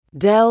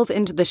Delve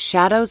into the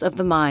shadows of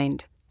the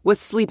mind with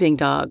Sleeping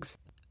Dogs,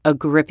 a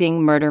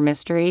gripping murder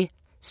mystery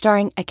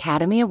starring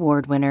Academy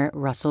Award winner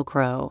Russell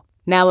Crowe.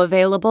 Now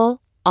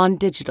available on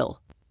digital.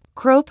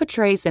 Crowe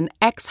portrays an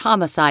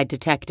ex-homicide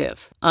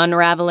detective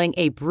unraveling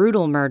a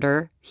brutal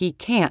murder he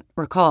can't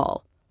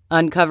recall.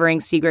 Uncovering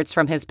secrets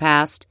from his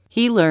past,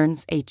 he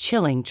learns a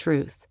chilling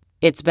truth.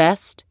 It's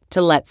best to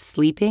let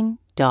sleeping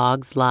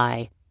dogs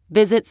lie.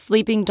 Visit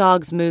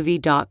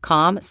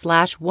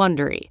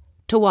sleepingdogsmovie.com/Wondery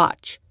to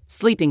watch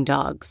Sleeping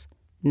Dogs,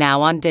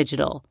 now on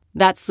digital.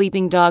 That's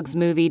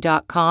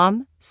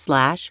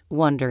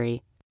sleepingdogsmovie.com/Wondery.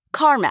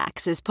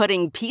 CarMax is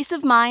putting peace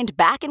of mind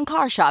back in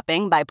car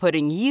shopping by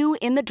putting you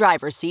in the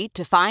driver's seat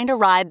to find a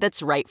ride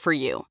that's right for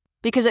you.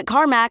 Because at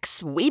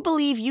CarMax, we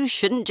believe you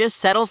shouldn't just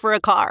settle for a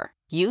car.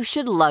 You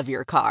should love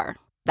your car.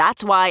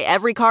 That's why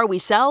every car we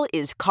sell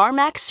is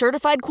CarMax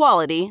certified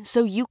quality,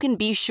 so you can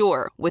be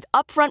sure with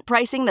upfront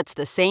pricing that's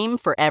the same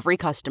for every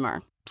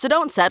customer. So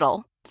don't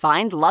settle.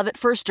 Find love at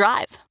first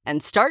drive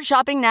and start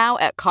shopping now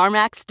at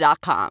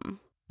CarMax.com.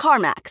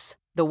 CarMax,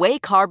 the way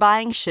car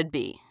buying should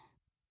be.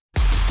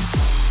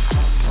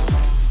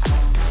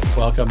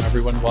 Welcome,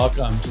 everyone.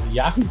 Welcome to the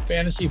Yahoo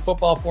Fantasy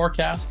Football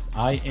Forecast.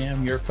 I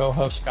am your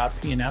co-host, Scott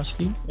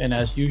Pianowski, and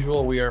as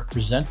usual, we are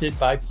presented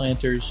by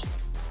Planters,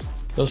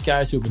 those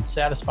guys who have been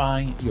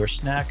satisfying your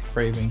snack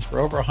cravings for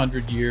over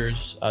 100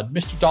 years.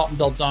 Mr. Dalton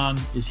Del Don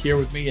is here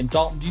with me. And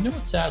Dalton, do you know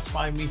what's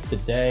satisfying me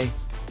today?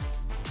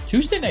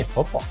 Tuesday Night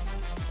Football.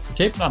 We're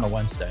taping on a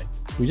Wednesday.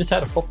 We just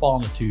had a football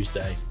on a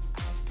Tuesday.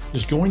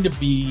 There's going to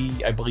be,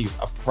 I believe,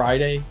 a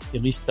Friday,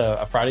 at least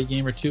a Friday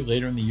game or two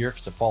later in the year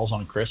because it falls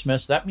on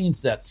Christmas. That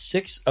means that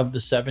 6 of the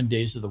 7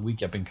 days of the week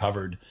have been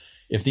covered.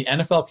 If the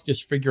NFL could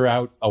just figure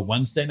out a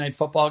Wednesday night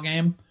football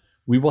game,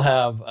 we will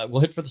have,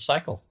 we'll hit for the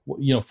cycle.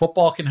 You know,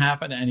 football can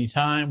happen at any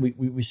time.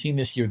 We've seen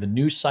this year. The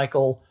news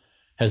cycle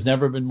has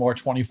never been more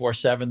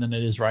 24/7 than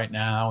it is right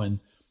now.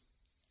 And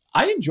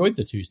I enjoyed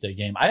the Tuesday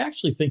game. I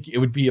actually think it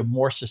would be a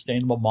more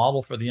sustainable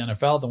model for the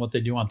NFL than what they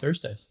do on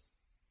Thursdays.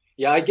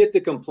 Yeah, I get the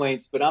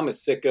complaints, but I'm a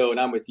sicko and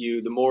I'm with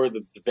you. The more,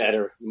 the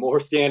better. The more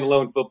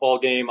standalone football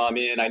game I'm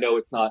in. I know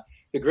it's not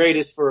the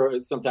greatest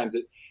sometimes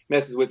it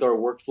messes with our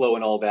workflow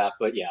and all that.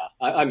 But yeah,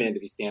 I'm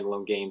into these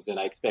standalone games and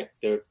I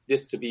expect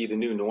this to be the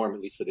new norm, at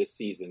least for this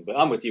season. But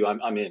I'm with you.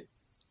 I'm in.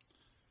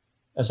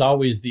 As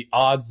always, the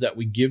odds that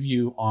we give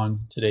you on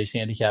today's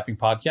handicapping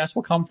podcast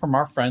will come from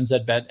our friends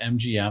at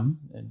BetMGM.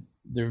 And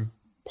they're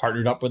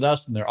partnered up with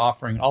us and they're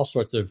offering all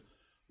sorts of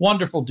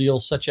wonderful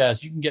deals, such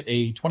as you can get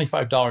a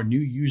 $25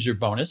 new user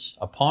bonus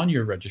upon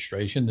your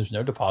registration. There's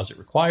no deposit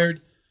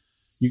required.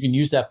 You can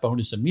use that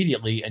bonus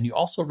immediately, and you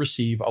also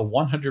receive a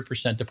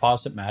 100%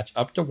 deposit match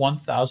up to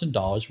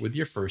 $1,000 with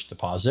your first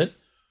deposit.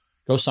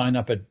 Go sign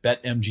up at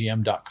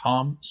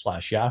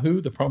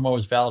betmgm.com/Yahoo. The promo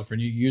is valid for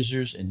new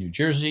users in New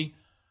Jersey,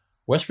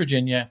 West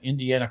Virginia,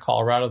 Indiana,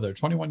 Colorado. They're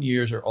 21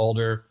 years or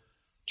older.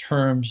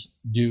 Terms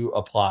do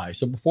apply.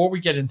 So before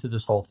we get into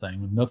this whole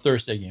thing, no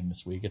Thursday game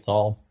this week. It's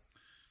all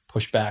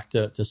pushed back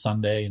to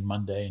Sunday and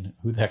Monday, and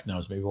who the heck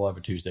knows? Maybe we'll have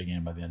a Tuesday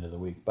game by the end of the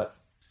week. But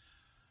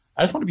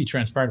I just want to be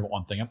transparent about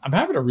one thing. I'm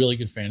having a really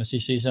good fantasy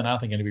season. I don't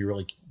think anybody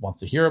really wants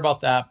to hear about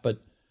that, but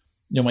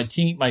you know, my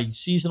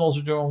seasonals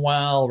are doing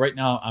well. Right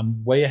now,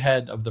 I'm way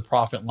ahead of the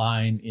profit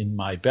line in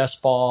my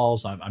best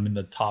balls. I'm in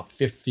the top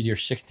 50 or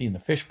 60 in the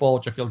fishbowl,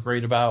 which I feel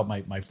great about.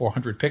 My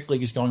 400 pick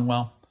league is going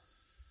well.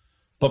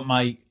 But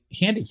my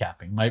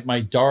handicapping,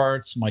 my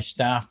darts, my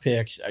staff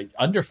picks,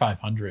 under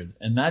 500,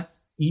 and that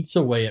eats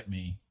away at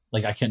me.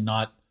 Like I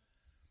cannot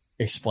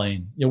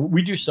explain. You know,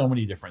 we do so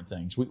many different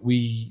things.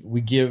 We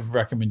give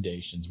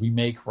recommendations. We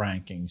make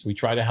rankings. We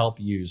try to help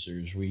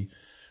users. We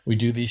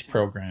do these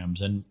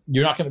programs, and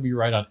you're not going to be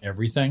right on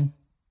everything.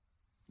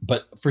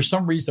 But for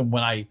some reason,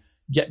 when I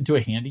get into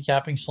a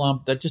handicapping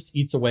slump, that just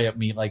eats away at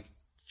me like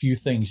few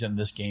things in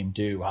this game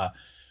do. How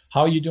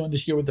are you doing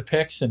this year with the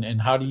picks,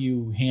 and how do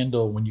you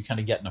handle when you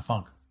kind of get in a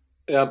funk?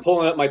 I'm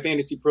pulling up my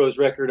Fantasy Pros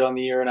record on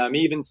the year, and I'm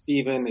even,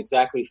 Steven,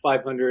 exactly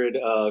 500.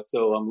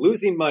 So I'm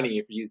losing money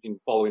if you're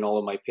following all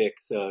of my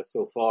picks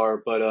so far.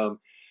 But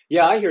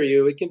yeah, I hear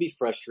you. It can be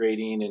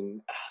frustrating,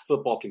 and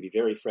football can be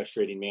very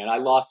frustrating, man. I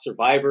lost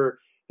Survivor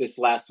this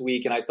last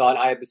week, and I thought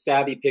I had the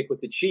savvy pick with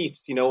the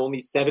Chiefs. You know,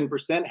 only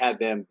 7% had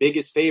them.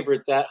 Biggest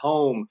favorites at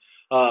home,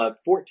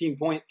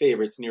 14-point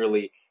favorites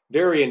nearly.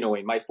 Very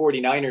annoying. My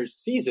 49ers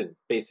season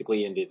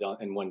basically ended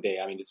in one day.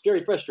 I mean, it's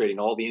very frustrating,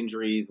 all the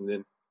injuries and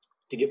then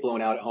to get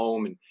blown out at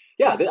home. And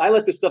yeah, I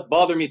let this stuff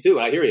bother me too.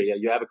 I hear you.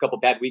 You have a couple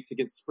bad weeks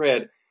against the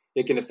spread,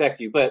 it can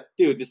affect you. But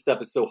dude, this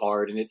stuff is so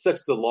hard, and it's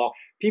such the long.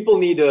 People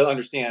need to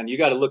understand. You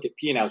got to look at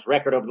P&L's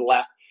record over the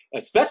last,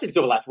 especially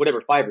over the last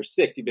 5 or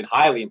 6. You've been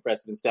highly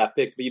impressive in staff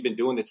picks, but you've been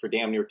doing this for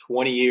damn near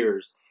 20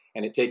 years,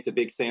 and it takes a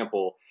big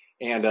sample.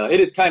 And it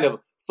is kind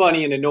of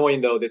funny and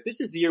annoying, though, that this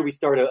is the year we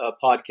start a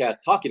podcast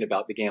talking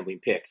about the gambling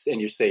picks.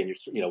 And you're saying,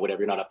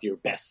 you're not off to your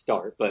best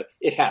start, but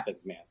it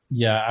happens, man.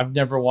 Yeah, I've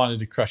never wanted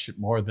to crush it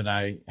more than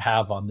I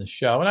have on this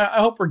show. And I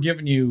hope we're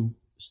giving you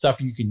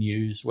stuff you can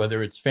use,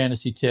 whether it's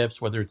fantasy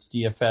tips, whether it's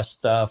DFS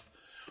stuff,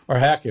 or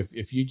heck,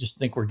 if you just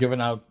think we're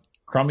giving out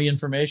crummy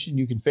information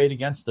you can fade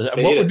against it.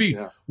 Fade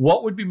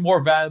What would be more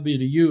valuable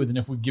to you than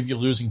if we give you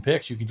losing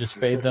picks? You could just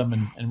fade them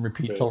and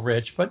repeat till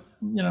rich. But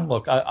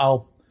look,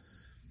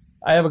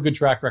 I have a good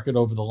track record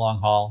over the long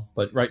haul,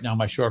 but right now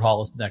my short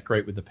haul isn't that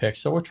great with the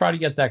picks. So we'll try to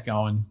get that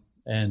going.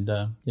 And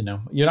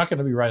you're not going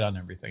to be right on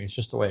everything. It's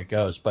just the way it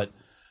goes. But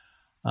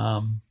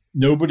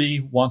nobody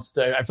wants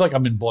to. I feel like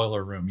I'm in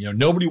boiler room.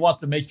 Nobody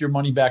wants to make your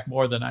money back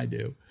more than I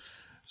do.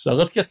 So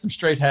let's get some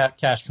straight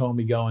cash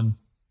Comey going.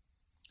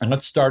 And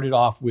let's start it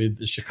off with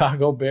the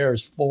Chicago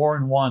Bears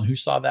 4-1. Who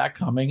saw that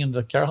coming? And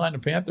the Carolina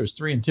Panthers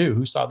 3-2.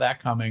 Who saw that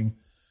coming?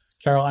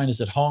 Carolina's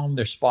at home.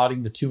 They're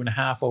spotting the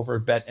 2.5 over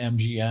at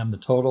BetMGM. The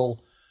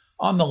total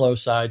on the low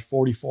side,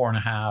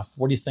 44.5.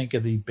 What do you think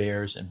of the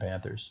Bears and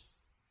Panthers?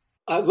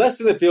 Less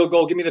than the field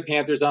goal. Give me the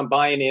Panthers. I'm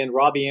buying in.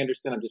 Robbie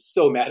Anderson, I'm just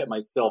so mad at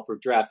myself for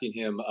drafting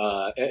him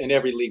in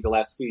every league the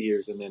last few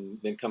years and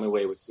then coming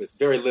away with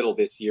very little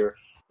this year.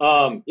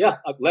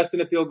 Less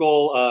than a field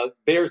goal.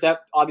 Bears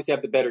obviously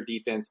have the better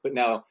defense, but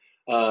now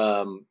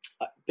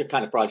they're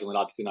kind of fraudulent,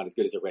 obviously not as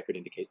good as their record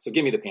indicates. So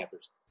give me the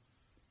Panthers.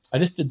 I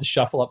just did the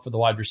shuffle up for the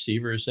wide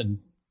receivers, and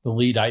the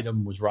lead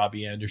item was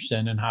Robbie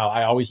Anderson, and how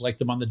I always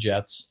liked him on the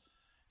Jets.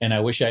 And I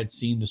wish I had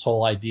seen this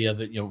whole idea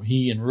that,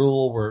 he and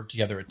Rule were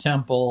together at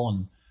Temple,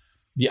 and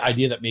the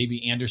idea that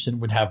maybe Anderson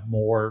would have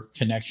more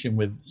connection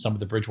with some of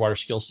the Bridgewater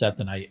skill set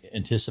than I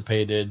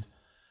anticipated.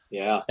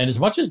 Yeah. And as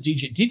much as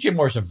DJ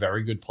Moore is a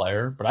very good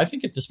player, but I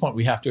think at this point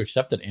we have to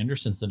accept that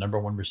Anderson's the number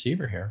one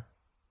receiver here.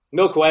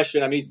 No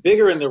question. I mean, he's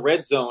bigger in the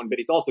red zone, but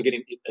he's also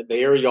getting the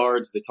air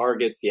yards, the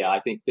targets. Yeah, I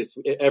think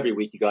every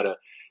week you gotta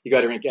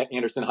rank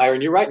Anderson higher.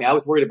 And you're right. Now I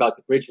was worried about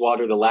the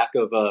Bridgewater, the lack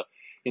of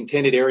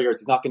intended air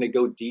yards. He's not going to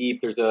go deep.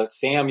 There's a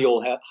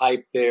Samuel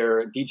hype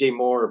there, DJ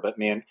Moore, but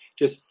man,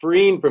 just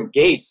freeing from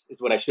Gase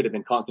is what I should have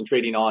been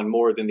concentrating on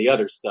more than the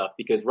other stuff,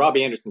 because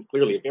Robbie Anderson's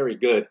clearly a very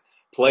good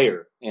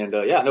player. And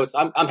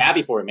I'm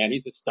happy for him, man.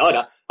 He's a stud.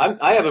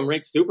 I have him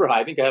ranked super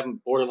high. I think I have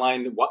him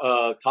borderline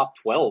top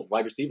 12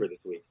 wide receiver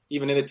this week,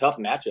 even in a tough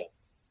matchup.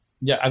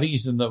 Yeah, I think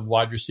he's in the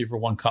wide receiver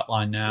one cut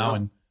line now. Yeah.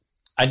 And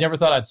I never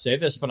thought I'd say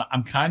this, but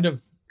I'm kind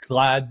of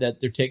glad that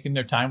they're taking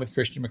their time with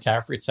Christian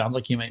McCaffrey. It sounds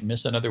like he might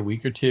miss another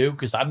week or two,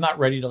 because I'm not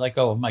ready to let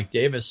go of Mike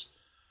Davis,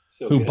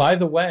 by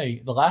the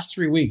way, the last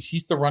 3 weeks,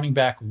 he's the running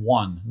back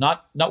one,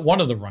 not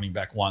one of the running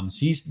back ones.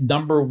 He's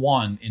number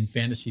one in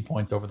fantasy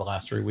points over the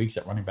last 3 weeks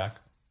at running back.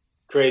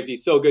 Crazy.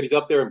 So good. He's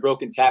up there in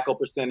broken tackle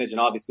percentage and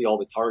obviously all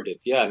the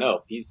targets. Yeah,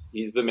 no, he's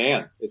the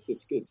man.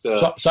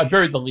 So I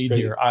buried the lead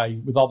here.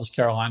 With all this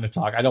Carolina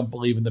talk, I don't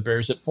believe in the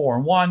Bears at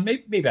 4-1.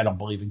 Maybe I don't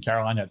believe in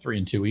Carolina at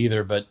 3-2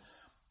 either, but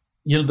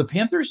the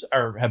Panthers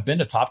have been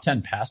a top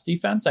 10 pass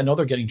defense. I know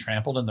they're getting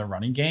trampled in the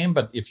running game,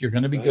 but if you're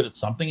going to be good at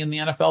something in the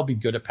NFL, be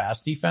good at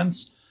pass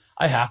defense.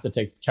 I have to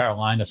take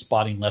Carolina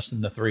spotting less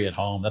than the 3 at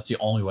home. That's the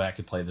only way I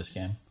could play this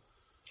game.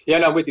 Yeah,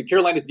 no, I'm with you.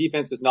 Carolina's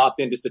defense has not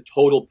been just a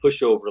total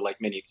pushover like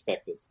many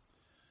expected.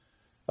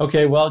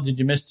 Okay, well, did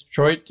you miss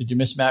Detroit? Did you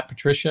miss Matt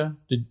Patricia?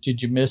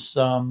 Did you miss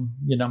them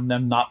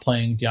not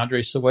playing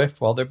DeAndre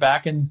Swift? Well, they're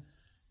back in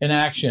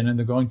action, and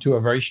they're going to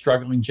a very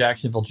struggling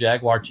Jacksonville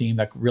Jaguar team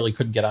that really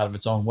couldn't get out of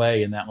its own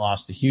way in that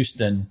loss to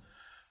Houston.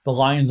 The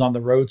Lions on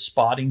the road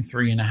spotting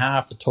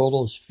 3.5. The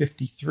total is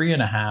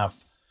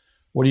 53.5.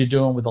 What are you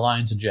doing with the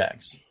Lions and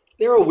Jags?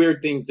 There are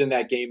weird things in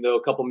that game, though.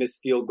 A couple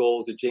missed field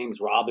goals, a James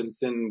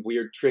Robinson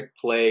weird trick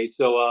play.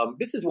 So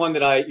this is one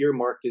that I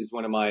earmarked as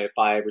one of my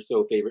 5 or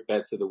so favorite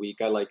bets of the week.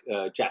 I like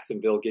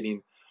Jacksonville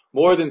getting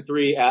more than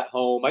 3 at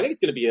home. I think it's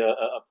going to be a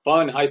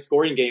fun,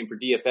 high-scoring game for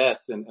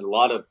DFS and a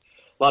lot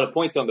of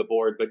points on the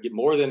board, but get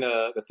more than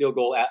the field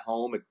goal at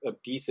home, a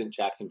decent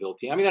Jacksonville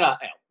team. I mean, they're not,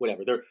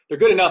 whatever. They're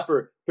good enough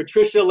for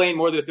Patricia Lane,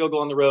 more than a field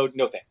goal on the road.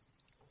 No thanks.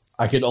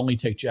 I could only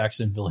take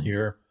Jacksonville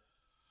here.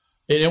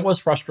 And it was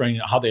frustrating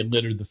how they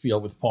littered the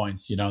field with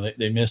points.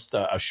 They missed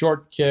a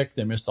short kick.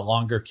 They missed a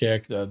longer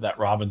kick. That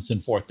Robinson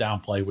 4th down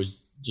play was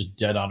just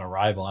dead on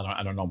arrival.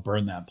 I don't know,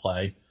 burn that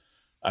play.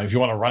 If you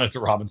want to run it to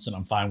Robinson,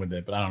 I'm fine with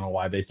it. But I don't know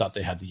why they thought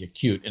they had the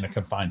acute in a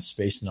confined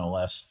space, no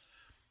less.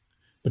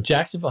 But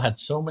Jacksonville had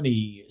so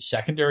many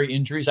secondary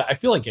injuries. I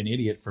feel like an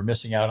idiot for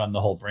missing out on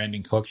the whole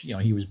Brandon Cooks.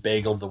 He was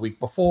bageled the week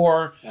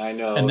before. I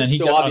know. And then he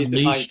got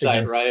unleashed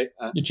against, right?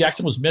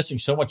 Jackson was missing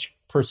so much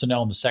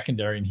personnel in the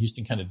secondary, and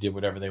Houston kind of did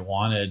whatever they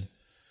wanted.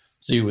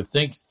 So you would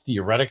think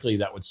theoretically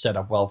that would set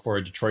up well for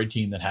a Detroit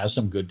team that has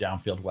some good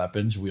downfield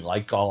weapons. We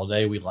like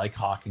Galladay. We like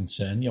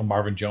Hawkinson.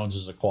 Marvin Jones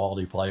is a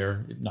quality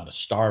player, not a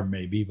star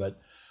maybe,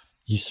 but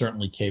he's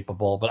certainly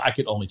capable. But I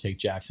could only take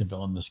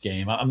Jacksonville in this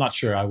game. I'm not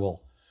sure I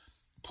will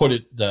give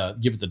it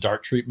the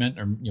dart treatment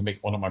or make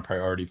one of my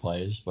priority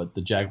plays, but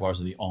the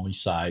Jaguars are the only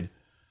side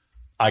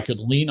I could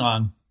lean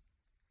on.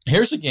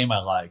 Here's a game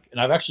I like,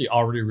 and I've actually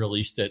already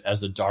released it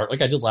as a dart,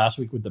 like I did last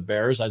week with the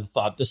Bears. I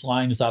thought this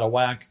line is out of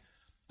whack.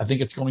 I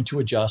think it's going to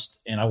adjust,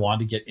 and I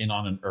wanted to get in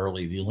on it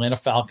early. The Atlanta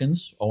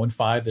Falcons,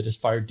 0-5, that has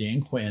fired Dan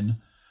Quinn,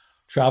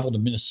 travel to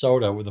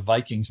Minnesota, where the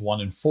Vikings,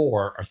 1-4,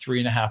 are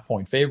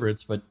 3.5-point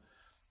favorites. But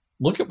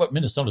look at what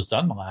Minnesota's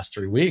done the last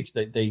 3 weeks.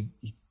 They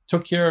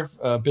took care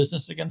of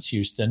business against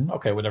Houston.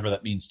 Okay, whatever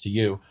that means to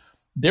you.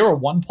 They were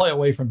one play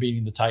away from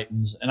beating the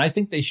Titans, and I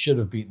think they should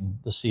have beaten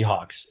the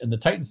Seahawks. And the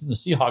Titans and the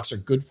Seahawks are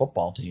good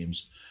football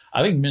teams.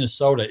 I think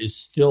Minnesota is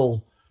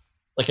still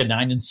like a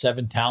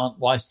 9-7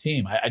 talent-wise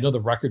team. I know the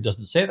record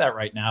doesn't say that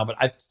right now, but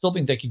I still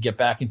think they could get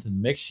back into the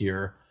mix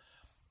here.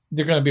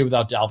 They're going to be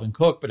without Dalvin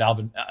Cook, but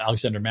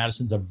Alexander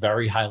Madison's a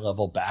very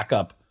high-level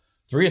backup.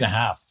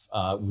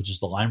 3.5, which is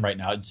the line right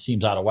now. It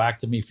seems out of whack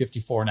to me.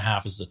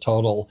 54.5 is the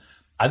total.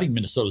 I think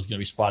Minnesota's going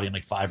to be spotting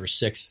like 5 or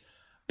 6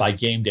 by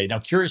game day. Now,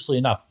 curiously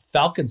enough,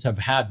 Falcons have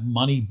had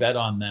money bet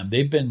on them.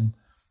 They've been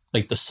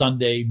like the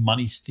Sunday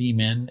money steam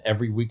in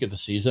every week of the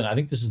season. I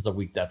think this is the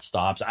week that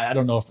stops. I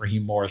don't know if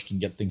Raheem Morris can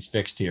get things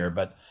fixed here,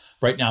 but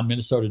right now,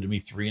 Minnesota to me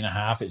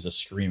 3.5 is a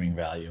screaming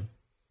value.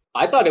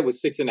 I thought it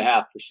was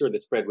 6.5 for sure the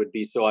spread would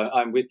be. So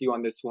I'm with you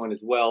on this one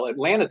as well.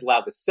 Atlanta's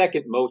allowed the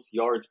second most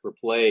yards per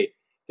play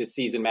this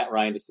season. Matt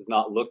Ryan just has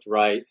not looked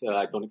right.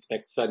 I don't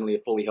expect suddenly a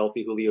fully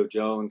healthy Julio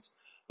Jones.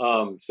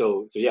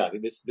 So yeah,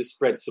 this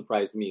spread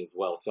surprised me as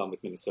well. So I'm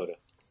with Minnesota.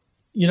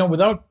 You know,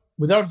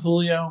 without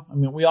Julio, I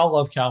mean, we all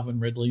love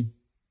Calvin Ridley,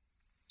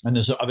 and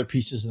there's other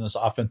pieces in this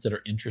offense that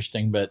are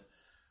interesting, but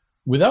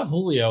without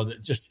Julio,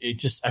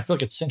 I feel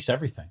like it sinks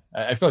everything.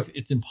 I feel like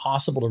it's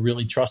impossible to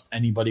really trust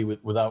anybody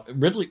without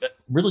Ridley.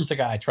 Ridley's the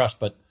guy I trust,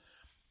 but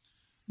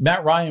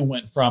Matt Ryan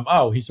went from,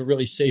 he's a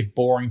really safe,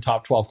 boring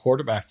top 12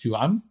 quarterback to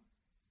I'm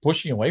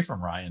pushing away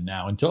from Ryan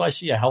now until I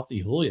see a healthy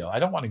Julio. I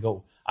don't want to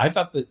go. I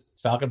thought the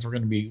Falcons were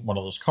going to be one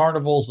of those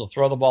carnivals. They'll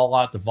throw the ball a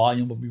lot. The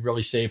volume will be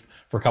really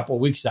safe for a couple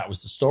of weeks. That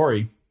was the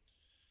story.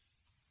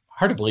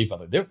 Hard to believe,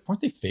 weren't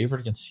they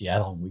favored against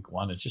Seattle in week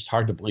 1? It's just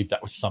hard to believe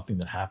that was something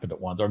that happened at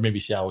once. Or maybe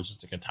Seattle was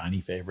just like a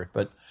tiny favorite.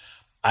 But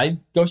I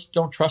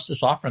don't trust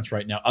this offense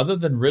right now. Other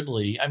than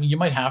Ridley, I mean, you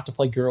might have to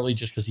play Gurley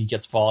just because he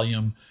gets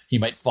volume. He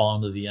might fall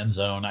into the end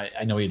zone.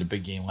 I know he had a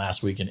big game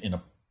last week in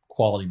a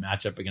quality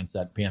matchup against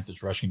that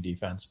Panthers rushing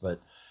defense. But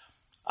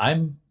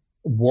I'm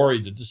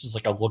worried that this is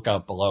like a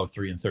lookout below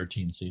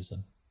 3-13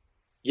 season.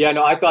 Yeah,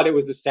 no, I thought it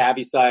was the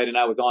savvy side, and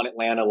I was on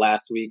Atlanta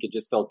last week. It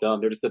just felt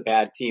dumb. They're just a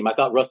bad team. I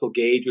thought Russell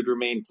Gage would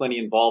remain plenty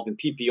involved in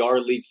PPR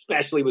leagues,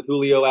 especially with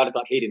Julio out. I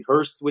thought Hayden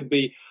Hurst would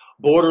be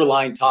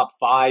borderline top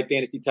 5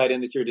 fantasy tight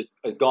end this year. Just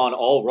has gone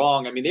all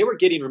wrong. I mean, they were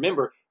getting,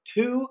 remember,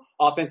 2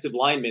 offensive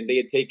linemen they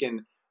had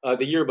taken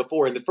the year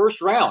before in the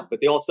first round, but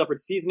they all suffered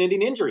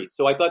season-ending injuries.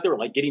 So I thought they were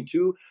like getting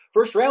 2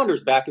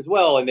 first-rounders back as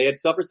well, and they had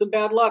suffered some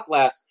bad luck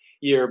last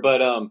year.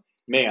 But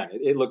man,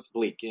 it looks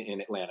bleak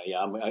in Atlanta.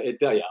 Yeah,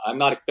 I'm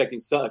not expecting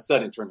a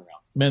sudden turnaround.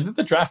 Man, they're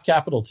the draft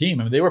capital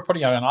team. I mean, they were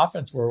putting out an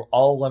offense where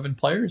all 11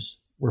 players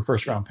were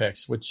first-round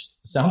picks, which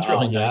sounds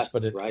really nice,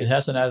 but it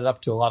hasn't added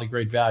up to a lot of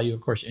great value. Of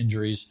course,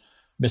 injuries,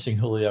 missing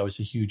Julio is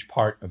a huge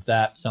part of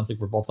that. Sounds like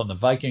we're both on the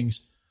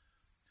Vikings.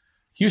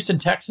 Houston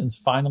Texans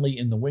finally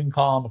in the win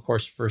column. Of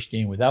course, first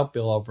game without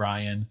Bill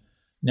O'Brien.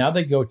 Now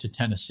they go to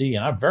Tennessee,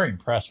 and I'm very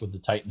impressed with the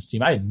Titans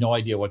team. I had no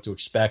idea what to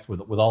expect with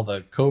all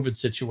the COVID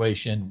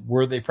situation.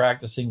 Were they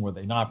practicing? Were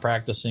they not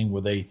practicing?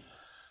 Were they,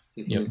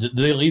 did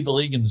they lead the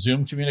league in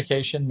Zoom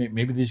communication?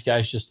 Maybe these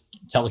guys just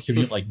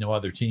telecommute like no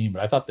other team,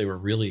 but I thought they were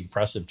really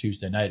impressive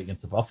Tuesday night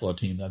against the Buffalo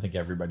team that I think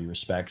everybody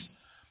respects.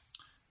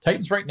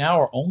 Titans right now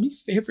are only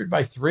favored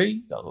by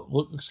 3. That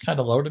looks kind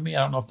of low to me.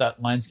 I don't know if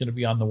that line's going to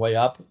be on the way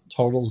up.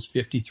 Total is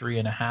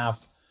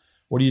 53.5.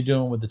 What are you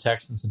doing with the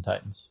Texans and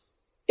Titans?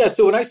 Yeah,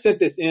 so when I sent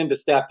this in to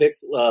Stat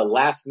Picks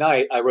last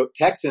night, I wrote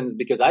Texans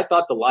because I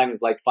thought the line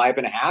was like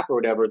 5.5 or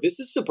whatever. This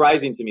is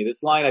surprising to me.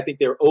 This line, I think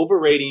they're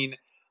overrating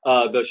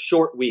the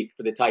short week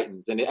for the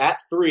Titans. And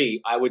at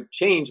 3, I would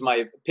change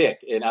my pick,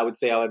 and I would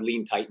say I would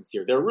lean Titans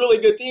here. They're a really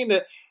good team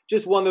that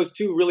just won those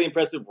 2 really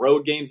impressive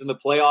road games in the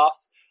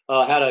playoffs,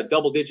 had a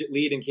double-digit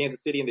lead in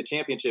Kansas City in the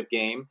championship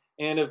game,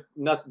 and have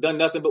done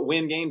nothing but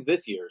win games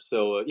this year.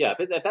 So,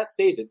 if that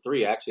stays at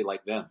 3, I actually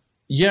like them.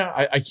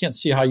 Yeah, I can't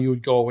see how you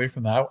would go away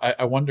from that.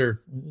 I wonder,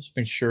 just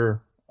make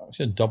sure, I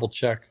should double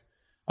check.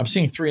 I'm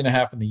seeing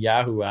 3.5 in the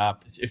Yahoo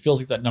app. It feels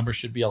like that number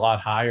should be a lot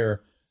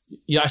higher.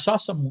 Yeah, I saw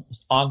some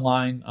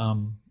online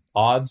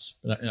odds,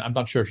 and I'm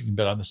not sure if you can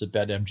bet on this at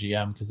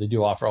BetMGM because they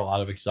do offer a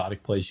lot of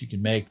exotic plays you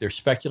can make. They're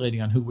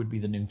speculating on who would be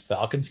the new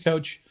Falcons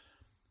coach.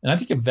 And I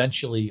think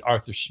eventually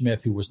Arthur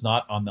Smith, who was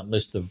not on the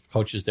list of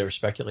coaches they were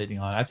speculating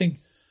on, I think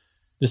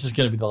this is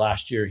going to be the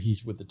last year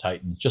he's with the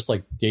Titans. Just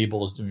like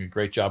Dable is doing a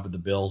great job with the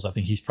Bills, I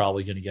think he's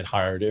probably going to get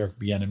hired. Eric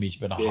Bieniemy's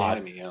been a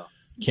hot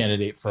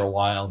candidate for a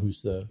while.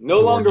 Who's the no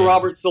longer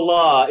Robert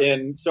Saleh?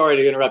 And sorry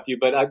to interrupt you,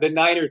 but the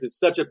Niners is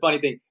such a funny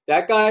thing.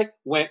 That guy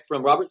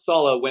Robert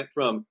Saleh went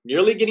from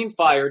nearly getting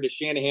fired to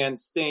Shanahan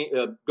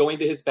going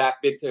to his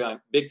back big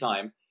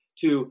time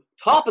to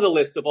top of the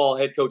list of all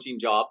head coaching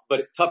jobs, but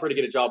it's tougher to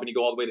get a job when you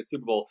go all the way to the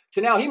Super Bowl, to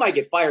now he might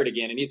get fired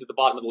again and he's at the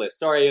bottom of the list.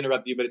 Sorry to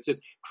interrupt you, but it's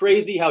just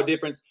crazy how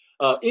different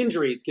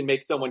injuries can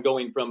make someone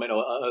going from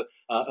a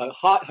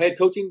hot head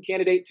coaching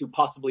candidate to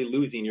possibly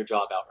losing your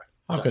job outright.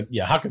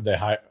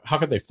 How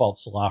could they fault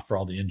Salah for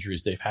all the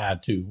injuries they've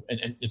had too?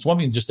 And it's one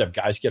thing just to have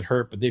guys get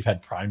hurt, but they've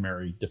had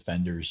primary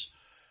defenders.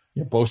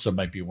 Bosa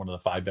might be one of the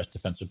 5 best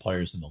defensive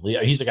players in the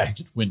league. He's a guy who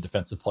could win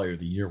Defensive Player of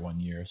the Year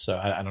one year, so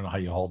I don't know how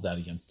you hold that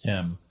against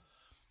him.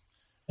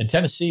 And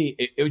Tennessee,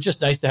 it was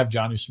just nice to have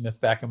Jonnu Smith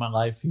back in my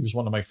life. He was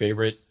one of my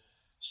favorite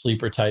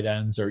sleeper tight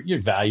ends or your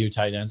value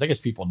tight ends. I guess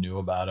people knew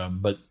about him,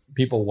 but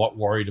people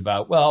worried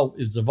about, well,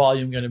 is the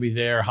volume going to be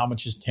there? How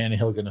much is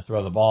Tannehill going to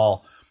throw the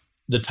ball?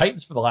 The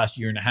Titans for the last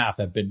year and a half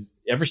have been,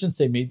 ever since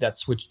they made that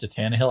switch to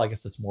Tannehill, I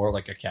guess it's more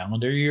like a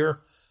calendar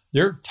year,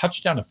 their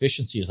touchdown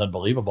efficiency is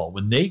unbelievable.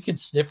 When they can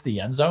sniff the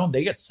end zone,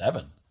 they get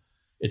 7.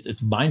 It's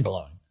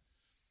mind-blowing.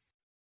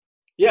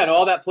 Yeah, and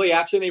all that play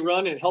action they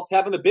run, and it helps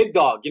having the big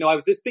dog. I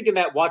was just thinking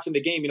that watching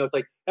the game, it's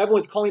like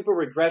everyone's calling for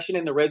regression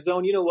in the red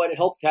zone. You know what? It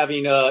helps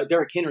having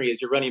Derrick Henry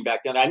as your running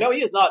back down. I know he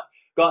has not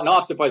gotten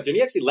off so far, and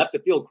he actually left the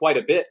field quite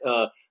a bit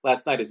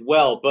last night as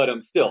well. But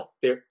still,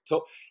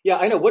 yeah,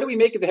 I know. What do we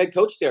make of the head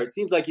coach there? It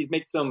seems like he's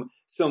made some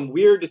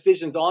weird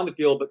decisions on the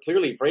field, but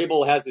clearly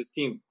Vrabel has his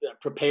team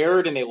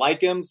prepared and they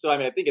like him. So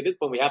I think at this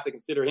point we have to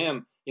consider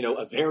him,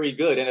 a very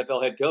good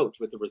NFL head coach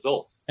with the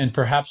results. And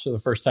perhaps for the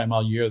first time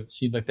all year, it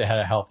seemed like they had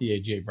a healthy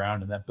A.J.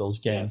 Brown in that Bills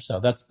game. So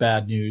that's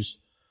bad news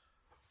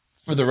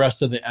for the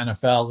rest of the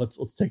NFL.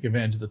 Let's take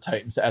advantage of the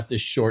Titans at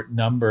this short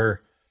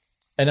number.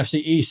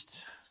 NFC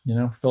East,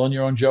 fill in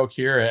your own joke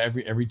here.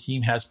 Every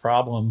team has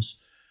problems.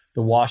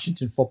 The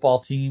Washington football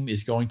team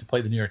is going to play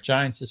the New York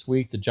Giants this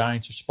week. The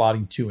Giants are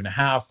spotting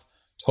 2.5.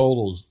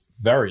 Totals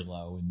very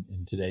low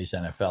in today's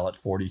NFL at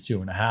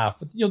 42.5.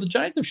 But the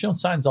Giants have shown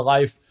signs of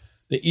life.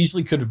 They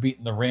easily could have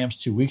beaten the Rams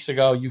 2 weeks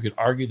ago. You could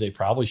argue they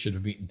probably should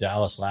have beaten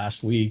Dallas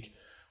last week.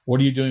 What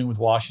are you doing with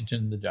Washington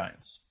and the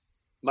Giants?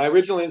 My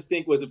original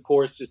instinct was, of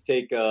course, just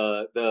take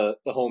the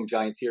home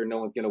Giants here. No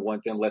one's going to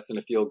want them less than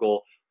a field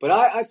goal. But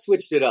I've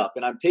switched it up,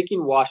 and I'm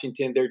taking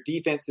Washington. Their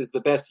defense is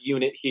the best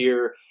unit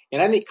here,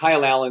 and I think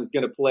Kyle Allen's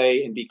going to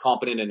play and be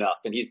competent enough,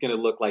 and he's going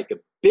to look like a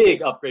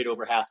big upgrade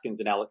over Haskins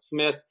and Alex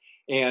Smith.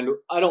 And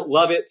I don't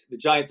love it. The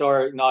Giants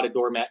are not a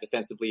doormat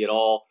defensively at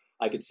all.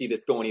 I could see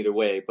this going either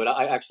way, but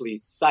I actually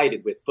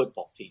sided with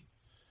football team.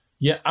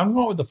 Yeah, I'm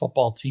going with the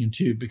football team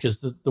too,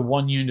 because the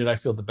one unit I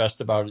feel the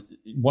best about,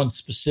 one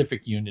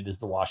specific unit,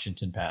 is the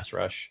Washington pass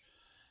rush.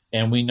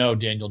 And we know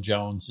Daniel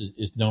Jones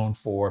is known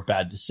for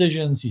bad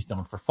decisions. He's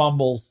known for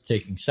fumbles,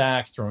 taking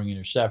sacks, throwing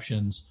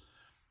interceptions.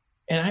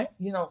 And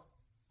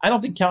I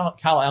don't think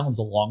Kyle Allen's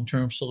a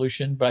long-term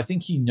solution, but I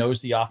think he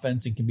knows the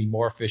offense and can be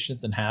more efficient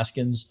than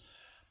Haskins.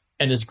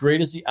 And as great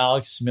as the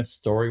Alex Smith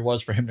story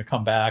was for him to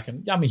come back,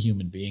 and I'm a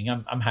human being,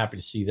 I'm happy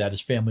to see that.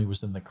 His family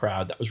was in the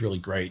crowd. That was really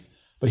great.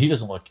 But he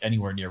doesn't look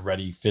anywhere near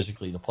ready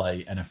physically to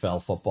play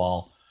NFL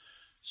football.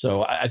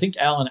 So I think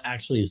Allen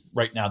actually is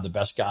right now the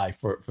best guy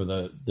for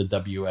the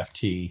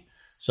WFT.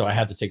 So I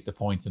had to take the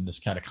points in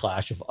this kind of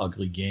clash of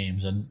ugly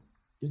games. And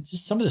it's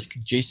just some of this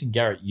Jason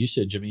Garrett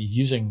usage. He's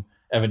using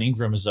Evan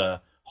Ingram as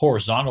a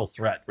horizontal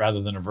threat rather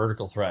than a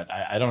vertical threat.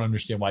 I don't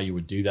understand why you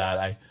would do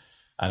that.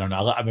 I don't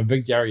know. I'm a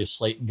big Darius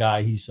Slayton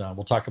guy.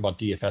 We'll talk about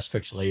DFS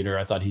picks later.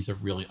 I thought he's a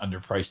really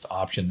underpriced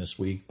option this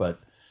week,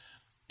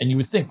 and you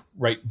would think,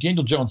 right,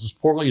 Daniel Jones, as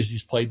poorly as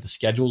he's played, the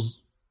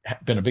schedule's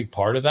been a big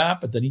part of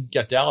that. But then he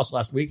got Dallas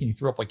last week and he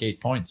threw up like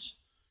 8 points.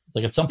 It's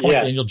like at some point,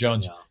 yes, Daniel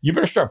Jones, you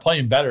better start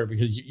playing better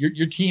because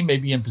your team may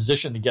be in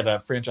position to get a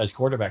franchise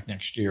quarterback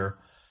next year.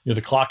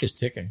 The clock is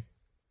ticking.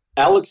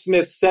 Alex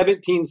Smith,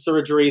 17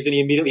 surgeries, and he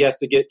immediately has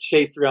to get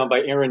chased around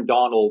by Aaron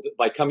Donald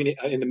by coming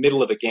in the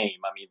middle of a game.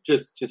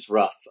 Just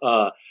rough.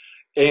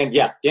 And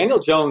yeah, Daniel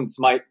Jones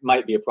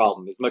might be a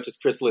problem, as much as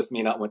Chris Liss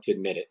may not want to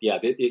admit it. Yeah,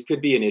 it could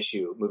be an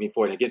issue moving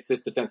forward. And against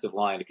this defensive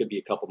line, it could be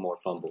a couple more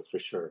fumbles for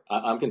sure.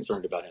 I'm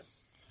concerned about him.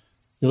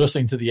 You're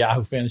listening to the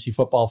Yahoo Fantasy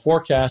Football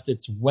Forecast.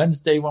 It's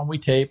Wednesday when we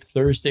tape,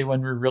 Thursday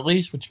when we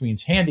release, which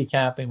means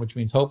handicapping, which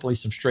means hopefully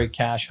some straight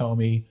cash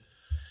homie.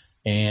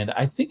 And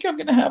I think I'm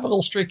going to have a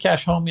little straight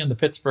cash homie on the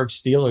Pittsburgh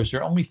Steelers.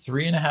 They're only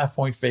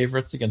 3.5-point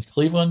favorites against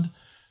Cleveland.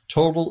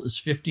 Total is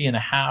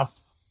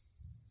 50.5.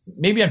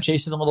 Maybe I'm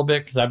chasing a little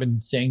bit because I've been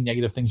saying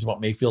negative things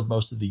about Mayfield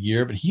most of the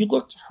year, but he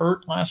looked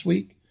hurt last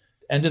week.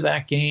 End of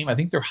that game, I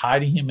think they're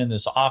hiding him in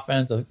this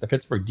offense. I think the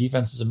Pittsburgh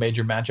defense is a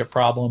major matchup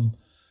problem.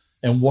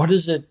 And what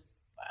is it?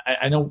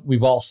 I know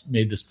we've all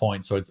made this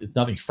point, so it's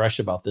nothing fresh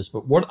about this,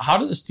 but how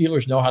do the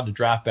Steelers know how to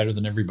draft better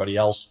than everybody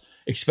else,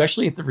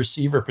 especially at the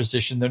receiver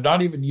position? They're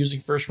not even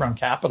using first-round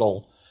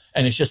capital,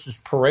 and it's just this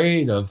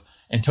parade of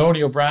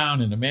Antonio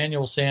Brown and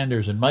Emmanuel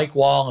Sanders and Mike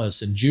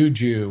Wallace and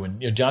Juju,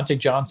 and Deontay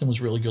Johnson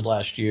was really good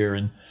last year,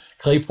 and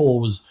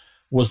Claypool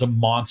was a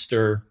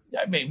monster.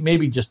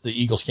 Maybe just the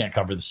Eagles can't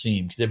cover the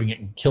seam because they've been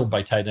getting killed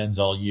by tight ends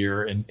all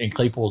year, and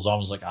Claypool is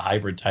almost like a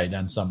hybrid tight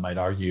end, some might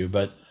argue,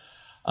 but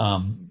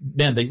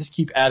man, they just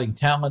keep adding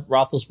talent.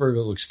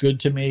 Roethlisberger looks good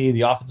to me.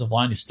 The offensive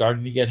line is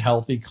starting to get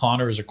healthy.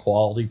 Connor is a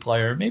quality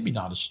player, maybe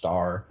not a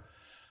star.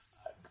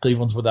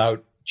 Cleveland's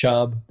without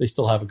Chubb. They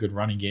still have a good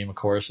running game, of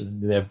course,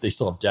 and they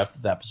still have depth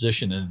at that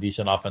position and a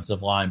decent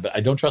offensive line. But I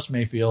don't trust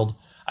Mayfield.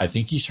 I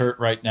think he's hurt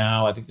right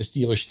now. I think the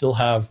Steelers still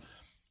have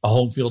a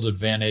home field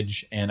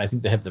advantage, and I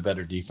think they have the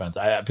better defense.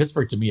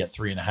 Pittsburgh, to me, at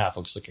 3.5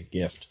 looks like a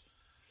gift.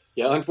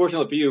 Yeah,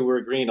 unfortunately for you, we're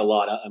agreeing a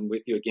lot. I'm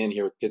with you again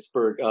here with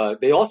Pittsburgh.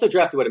 They also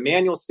drafted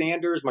Emmanuel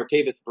Sanders,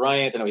 Martavis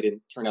Bryant. I know he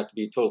didn't turn out to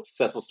be a total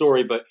successful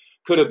story, but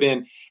could have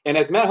been. And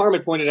as Matt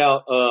Harmon pointed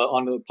out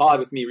on the pod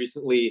with me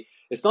recently,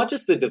 it's not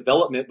just the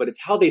development, but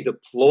it's how they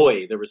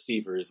deploy the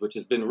receivers, which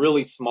has been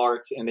really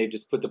smart. And they've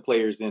just put the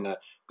players in a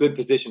good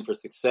position for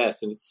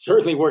success. And it's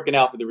certainly working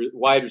out for the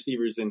wide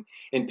receivers in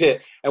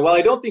Pitt. And while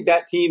I don't think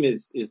that team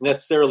is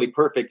necessarily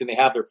perfect and they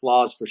have their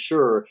flaws for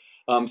sure,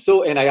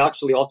 and I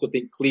actually also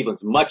think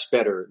Cleveland's much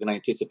better than I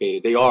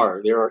anticipated. They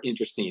are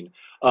interesting.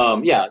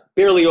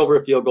 Barely over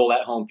a field goal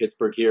at home,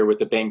 Pittsburgh here with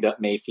the banged up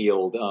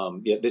Mayfield.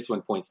 This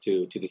one points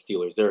to the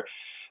Steelers.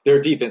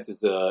 Their defense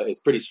is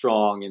pretty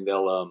strong, and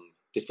they'll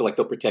just feel like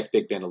they'll protect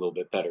Big Ben a little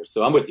bit better.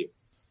 So I'm with you.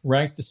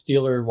 Rank the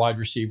Steeler wide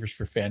receivers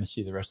for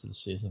fantasy the rest of the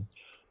season.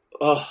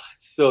 Oh,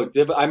 it's so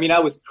difficult. I mean, I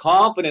was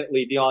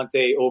confidently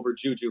Deontay over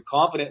Juju,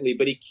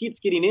 but he keeps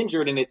getting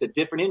injured, and it's a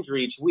different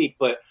injury each week.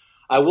 But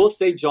I will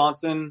say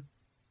Johnson.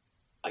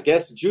 I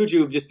guess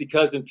Juju just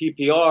because in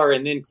PPR,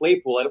 and then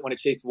Claypool. I don't want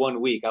to chase 1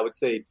 week. I would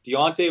say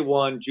Deontay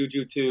 1,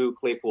 Juju 2,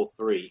 Claypool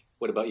 3.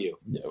 What about you?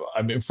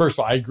 I mean, first of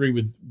all, I agree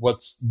with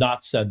what's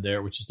not said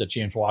there, which is that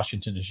James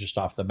Washington is just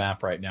off the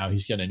map right now.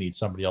 He's going to need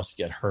somebody else to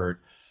get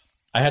hurt.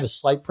 I had a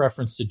slight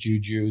preference to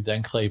Juju,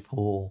 then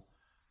Claypool,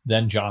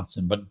 then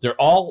Johnson, but they're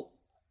all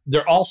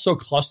so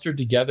clustered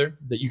together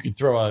that you could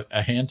throw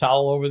a hand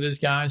towel over these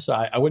guys. So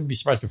I wouldn't be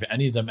surprised if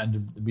any of them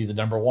ended to be the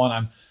number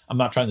one. I'm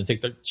not trying to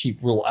take the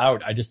cheap rule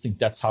out. I just think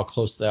that's how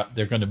close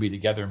they're going to be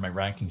together in my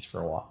rankings for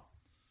a while.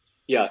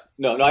 Yeah,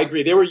 no, I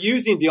agree. They were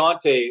using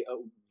Deontay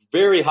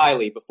very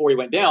highly before he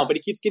went down, but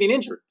he keeps getting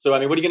injured. So, I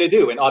mean, what are you going to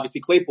do? And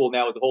obviously Claypool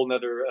now is a whole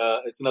nother,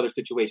 it's another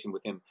situation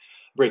with him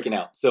breaking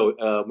out.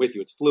 So with you,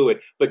 it's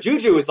fluid. But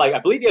Juju is I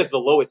believe he has the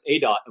lowest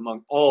ADOT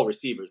among all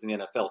receivers in the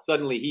NFL.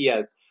 Suddenly he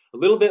has a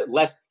little bit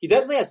less, he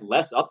definitely has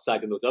less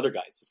upside than those other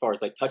guys as far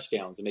as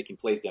touchdowns and making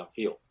plays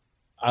downfield.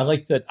 I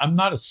like that. I'm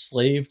not a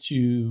slave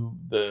to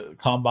the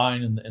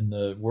combine and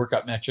the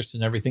workout metrics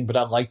and everything, but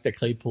I like that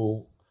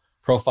Claypool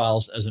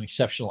profiles as an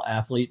exceptional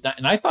athlete.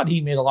 And I thought he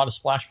made a lot of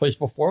splash plays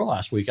before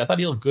last week. I thought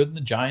he looked good in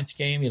the Giants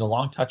game. He had a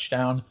long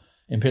touchdown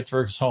in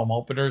Pittsburgh's home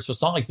opener. So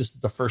it's not like this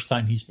is the first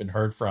time he's been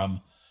heard from.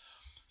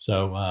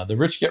 So the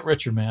rich get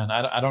richer, man.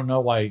 I don't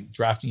know why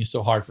drafting is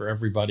so hard for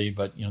everybody,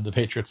 but the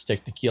Patriots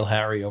take N'Keal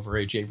Harry over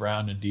A.J.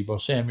 Brown and Deebo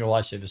Samuel.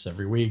 I say this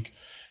every week.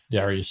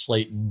 Darius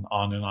Slayton,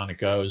 on and on it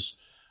goes.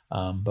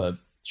 But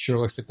sure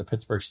looks like the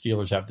Pittsburgh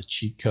Steelers have the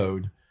cheat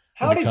code.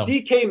 How did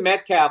DK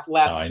Metcalf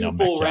last two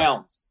full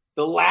rounds?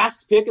 The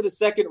last pick of the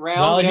second round,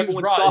 well, when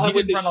everyone saw him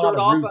with his shirt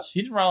off.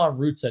 He didn't run a lot of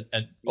routes at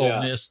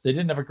Ole Miss. They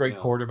didn't have a great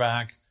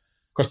quarterback.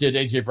 Of course, they had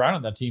A.J. Brown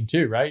on that team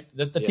too, right?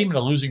 That team had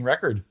a losing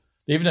record.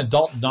 They even had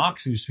Dalton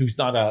Knox, who's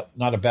not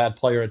a bad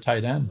player at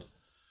tight end.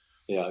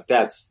 Yeah,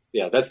 that's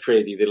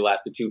crazy. They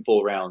lasted 2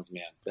 full rounds,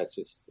 man. That's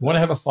just want to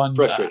have a fun.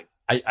 Frustrating.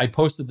 I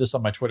posted this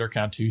on my Twitter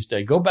account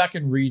Tuesday. Go back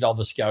and read all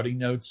the scouting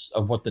notes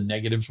of what the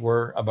negatives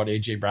were about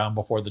A.J. Brown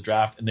before the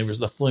draft, and there was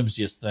the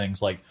flimsiest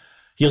things like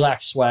he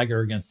lacks swagger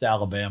against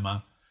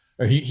Alabama,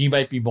 or he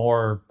might be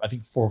more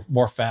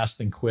fast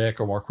than quick,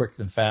 or more quick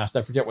than fast.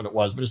 I forget what it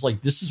was, but it's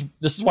like this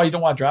is why you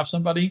don't want to draft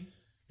somebody,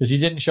 because he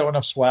didn't show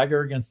enough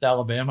swagger against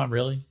Alabama.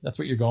 Really, that's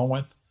what you're going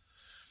with.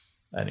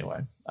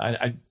 Anyway,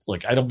 I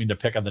don't mean to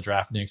pick on the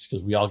draft nicks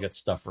because we all get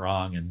stuff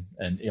wrong,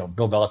 and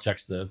Bill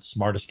Belichick's the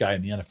smartest guy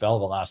in the NFL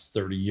the last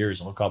 30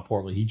 years, and look how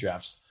poorly he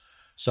drafts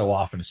so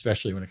often,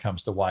 especially when it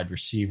comes to wide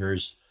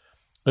receivers.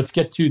 Let's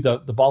get to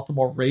the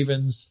Baltimore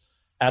Ravens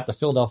at the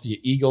Philadelphia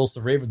Eagles.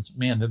 The Ravens,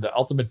 man, they're the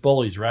ultimate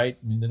bullies, right?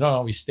 I mean, they don't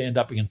always stand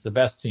up against the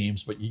best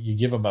teams, but you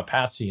give them a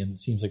patsy, and it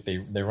seems like they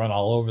run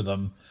all over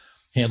them.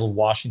 Handled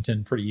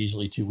Washington pretty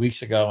easily 2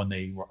 weeks ago, and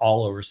they were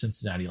all over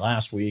Cincinnati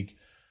last week.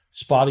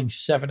 Spotting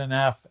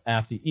 7.5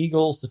 at the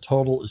Eagles. The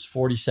total is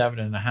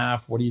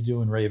 47.5. What are you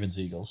doing, Ravens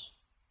Eagles?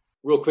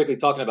 Real quickly,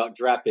 talking about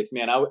draft picks,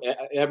 man,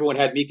 everyone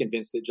had me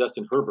convinced that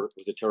Justin Herbert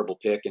was a terrible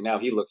pick, and now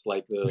he looks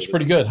like looks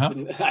pretty good, huh?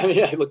 I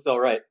mean, he looks all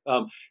right.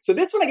 So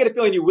this one, I get a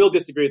feeling you will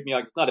disagree with me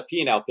on. It's not a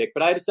P&L pick,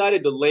 but I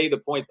decided to lay the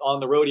points on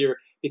the road here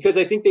because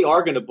I think they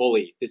are going to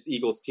bully this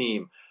Eagles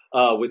team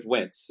with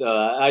Wentz.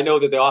 I know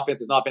that the offense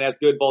has not been as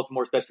good,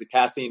 Baltimore, especially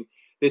passing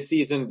this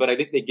season, but I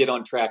think they get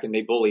on track and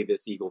they bully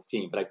this Eagles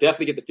team. But I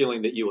definitely get the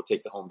feeling that you will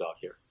take the home dog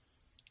here.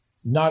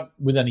 Not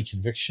with any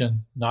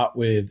conviction, not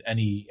with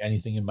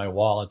anything in my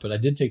wallet, but I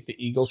did take the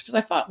Eagles because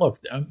I thought, look,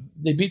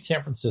 they beat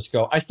San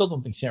Francisco. I still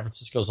don't think San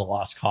Francisco is a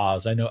lost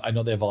cause. I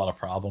know they have a lot of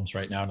problems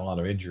right now and a lot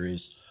of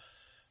injuries,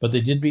 but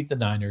they did beat the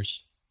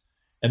Niners.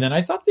 And then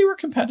I thought they were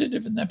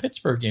competitive in that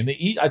Pittsburgh game.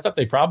 I thought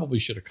they probably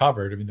should have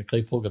covered. I mean, the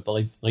Claypool got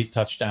the late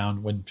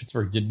touchdown when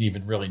Pittsburgh didn't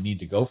even really need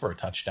to go for a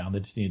touchdown.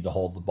 They just needed to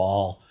hold the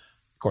ball.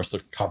 Of course, the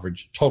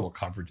total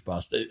coverage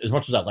bust. As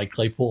much as I like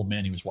Claypool,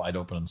 man, he was wide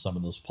open on some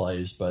of those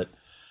plays. But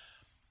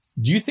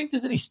do you think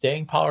there's any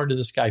staying power to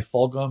this guy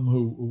Fulgham,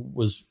 who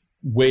was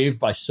waived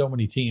by so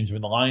many teams? I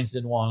mean, the Lions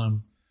didn't want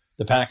him.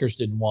 The Packers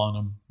didn't want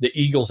him. The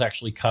Eagles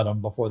actually cut him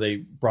before they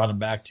brought him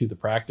back to the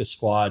practice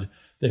squad.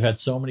 They've had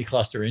so many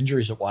cluster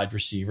injuries at wide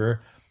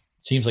receiver.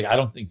 It seems like I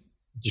don't think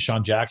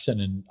Deshaun Jackson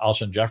and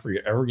Alshon Jeffrey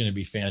are ever going to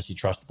be fantasy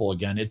trustable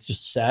again. It's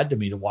just sad to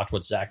me to watch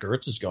what Zach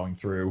Ertz is going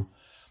through.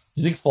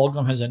 Do you think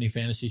Fulgham has any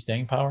fantasy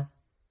staying power?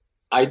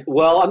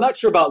 Well, I'm not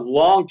sure about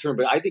long term,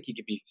 but I think he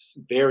could be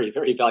very,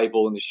 very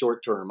valuable in the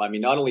short term. I mean,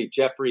 not only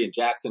Jeffrey and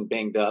Jackson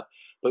banged up,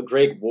 but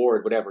Greg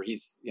Ward, whatever.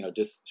 He's,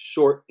 just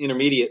short,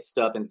 intermediate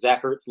stuff. And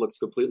Zach Ertz looks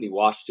completely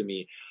washed to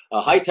me.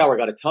 Hightower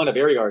got a ton of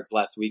air yards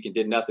last week and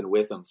did nothing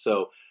with him.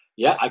 So,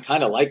 yeah, I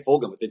kind of like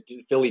Fulgham.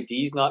 The Philly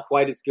D's not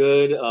quite as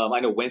good.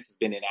 I know Wentz has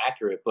been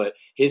inaccurate, but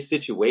his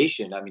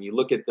situation, I mean, you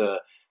look at the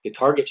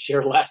target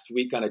share last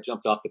week kind of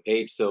jumped off the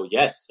page. So,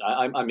 yes,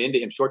 I'm into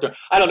him short term.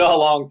 I don't know how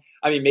long.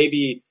 I mean,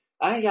 maybe –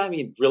 I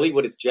mean, really,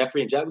 what is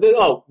Jeffrey and Jack?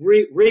 Oh,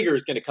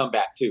 Rieger's going to come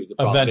back too. Is a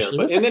problem eventually,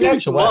 there. But in the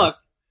next month,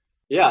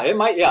 he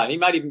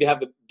might even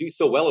have to do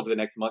so well over the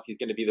next month. He's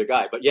going to be the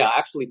guy. But yeah,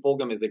 actually,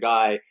 Fulgham is a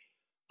guy.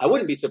 I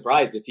wouldn't be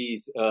surprised if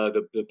he's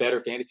the better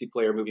fantasy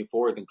player moving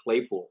forward than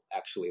Claypool.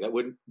 Actually, that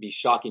wouldn't be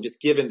shocking,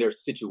 just given their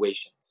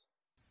situations.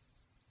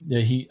 Yeah,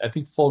 I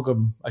think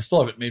Fulgham. I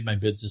still haven't made my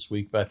bids this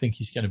week, but I think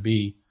he's going to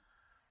be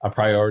a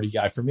priority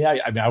guy for me.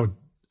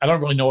 I don't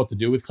really know what to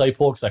do with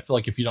Claypool because I feel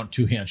like if you don't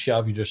two-hand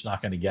shove, you're just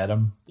not going to get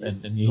him.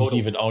 And he's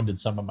even owned in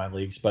some of my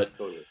leagues. But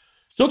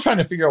still trying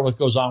to figure out what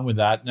goes on with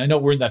that. And I know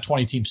we're in that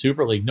 20-team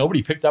Super League.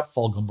 Nobody picked up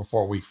Fulgham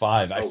before week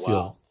 5. I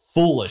feel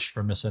foolish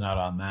for missing out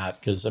on that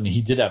because, I mean,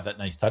 he did have that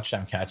nice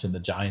touchdown catch in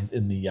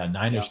the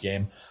Niners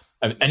game.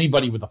 I mean,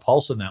 anybody with a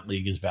pulse in that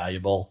league is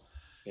valuable.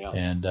 Yeah.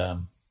 And,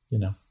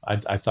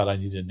 I thought I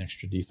needed an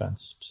extra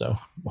defense. So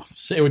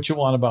say what you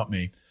want about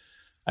me.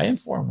 I am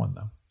 4-1,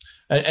 though.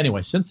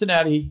 Anyway,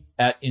 Cincinnati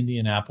at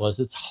Indianapolis.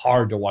 It's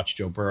hard to watch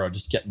Joe Burrow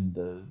just getting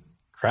the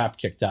crap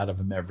kicked out of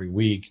him every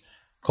week.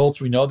 Colts,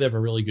 we know they have a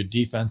really good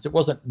defense. It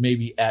wasn't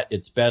maybe at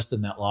its best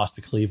in that loss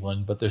to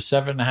Cleveland, but they're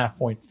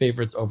 7.5-point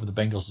favorites over the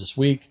Bengals this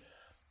week.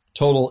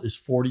 Total is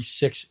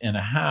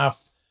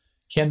 46.5.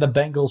 Can the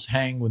Bengals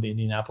hang with the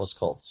Indianapolis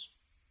Colts?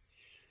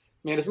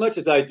 Man, as much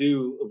as I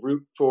do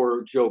root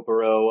for Joe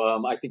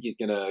Burrow, I think he's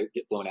going to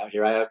get blown out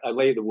here. I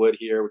lay the wood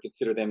here. We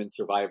consider them in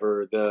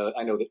Survivor.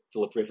 I know that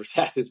Phillip Rivers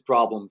has his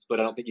problems,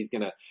 but I don't think he's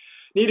going to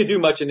need to do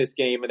much in this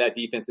game. And that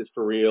defense is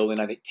for real. And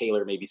I think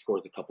Taylor maybe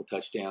scores a couple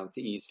touchdowns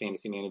to ease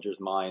fantasy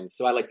managers' minds.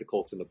 So I like the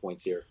Colts in the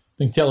points here. I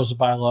think Taylor's a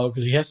buy low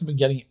because he's been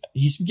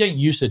getting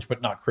usage,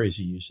 but not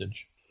crazy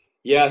usage.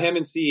 Yeah, him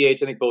and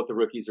CEH, I think both the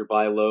rookies are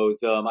buy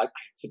lows. I'm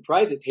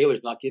surprised that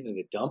Taylor's not getting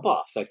the dump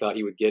offs I thought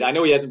he would get. I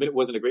know he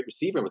wasn't a great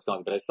receiver in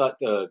Wisconsin, but I thought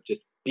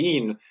just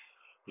being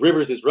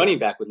Rivers' running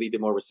back would lead to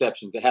more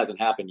receptions. It hasn't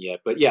happened yet.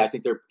 But yeah, I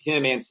think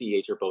him and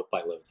CEH are both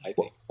buy lows, I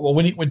think. Well,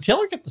 when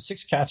Taylor got the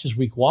 6 catches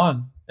week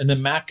 1 and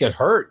then Matt got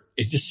hurt,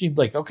 it just seemed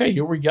like, okay,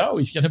 here we go.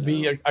 He's going to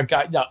be a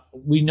guy. Now,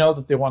 we know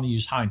that they want to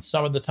use Hines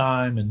some of the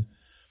time, and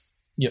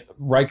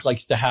Reich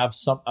likes to have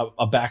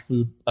a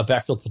backfield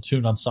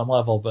platoon on some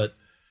level, but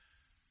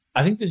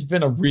I think there's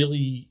been a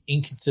really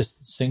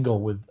inconsistent signal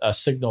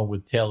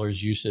with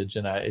Taylor's usage,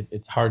 and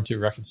it's hard to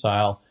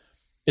reconcile.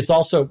 It's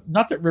also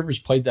not that Rivers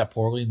played that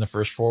poorly in the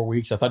first 4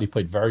 weeks. I thought he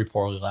played very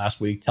poorly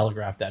last week,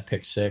 telegraphed that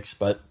pick 6,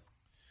 but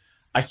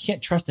I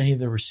can't trust any of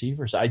the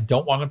receivers. I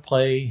don't want to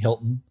play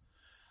Hilton.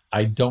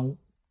 I don't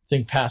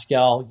think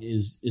Pascal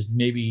is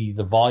maybe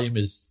the volume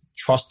is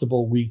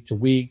trustable week to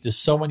week. There's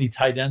so many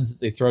tight ends that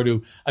they throw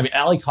to. I mean,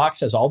 Ali Cox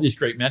has all these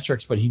great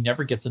metrics, but he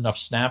never gets enough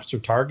snaps or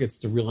targets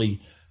to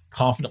really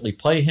confidently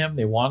play him.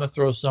 They want to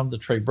throw some to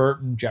Trey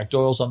Burton. Jack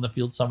Doyle's on the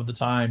field some of the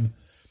time.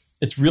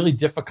 It's really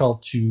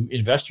difficult to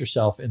invest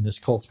yourself in this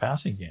Colts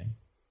passing game.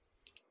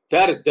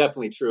 That is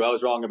definitely true. I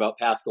was wrong about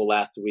Pascal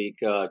last week.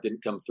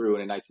 Didn't come through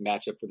in a nice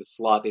matchup for the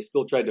slot. They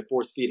still tried to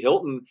force feed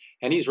Hilton,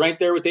 and he's right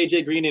there with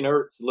AJ Green and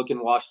Ertz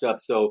looking washed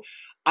up. So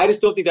I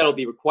just don't think that'll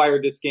be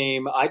required this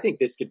game. I think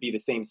this could be the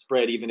same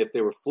spread even if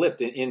they were flipped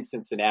in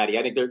Cincinnati.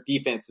 I think their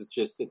defense is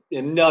just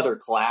another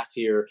class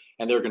here,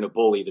 and they're going to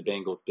bully the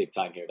Bengals big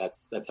time here.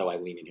 That's how I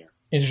lean in here.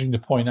 Interesting to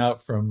point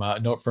out from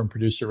note from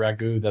producer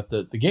Ragu that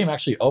the game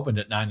actually opened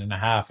at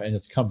 9.5 and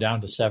it's come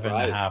down to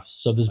 7.5.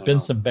 So there's been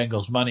some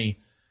Bengals money.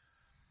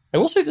 I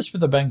will say this for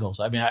the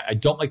Bengals. I mean, I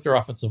don't like their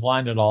offensive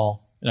line at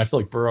all, and I feel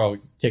like Burrow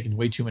taking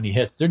way too many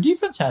hits. Their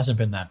defense hasn't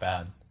been that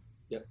bad.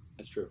 Yep,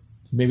 that's true.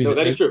 So maybe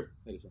that is true.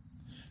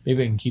 Maybe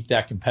they can keep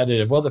that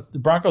competitive. Well, the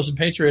Broncos and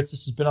Patriots,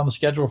 this has been on the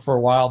schedule for a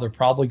while. They're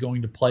probably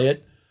going to play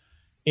it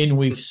in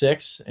week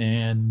 6,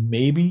 and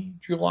maybe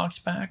Drew Lock's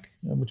back,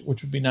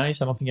 which would be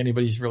nice. I don't think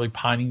anybody's really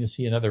pining to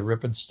see another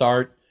rip and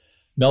start.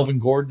 Melvin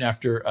Gordon,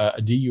 after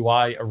a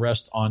DUI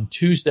arrest on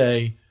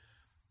Tuesday,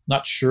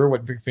 not sure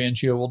what Vic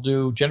Fangio will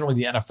do. Generally,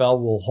 the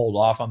NFL will hold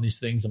off on these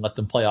things and let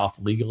them play off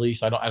legally.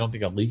 So I don't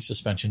think a league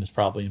suspension is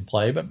probably in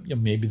play, but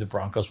maybe the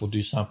Broncos will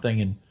do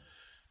something. And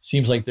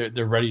seems like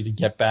they're ready to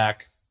get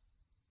back.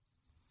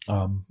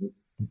 I'm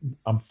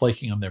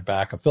flaking on their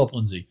back. Philip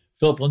Lindsay.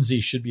 Philip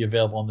Lindsay should be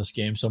available in this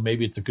game, so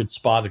maybe it's a good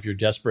spot if you're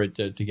desperate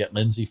to get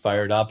Lindsay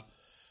fired up.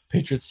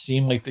 Patriots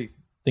seem like they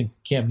think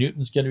Cam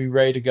Newton's going to be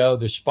ready to go.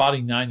 They're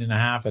spotting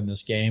 9.5 in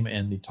this game,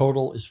 and the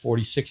total is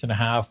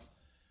 46.5.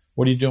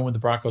 What are you doing with the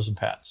Broncos and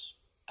Pats?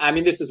 I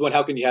mean, this is one.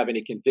 How can you have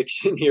any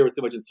conviction here with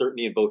so much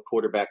uncertainty in both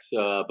quarterbacks?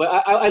 But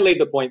I laid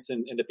the points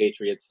in the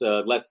Patriots.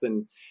 Less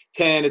than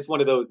 10. It's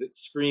one of those that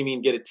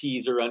screaming, get a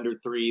teaser under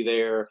 3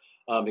 there,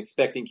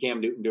 expecting Cam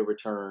Newton to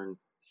return.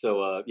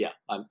 So,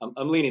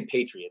 I'm leaning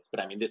Patriots.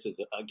 But, I mean, this is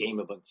a game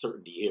of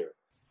uncertainty here.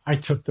 I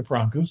took the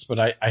Broncos, but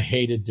I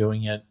hated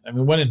doing it. I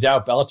mean, when in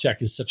doubt,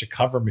 Belichick is such a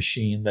cover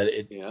machine that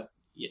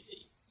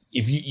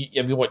if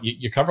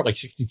you cover like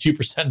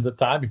 62% of the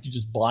time if you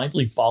just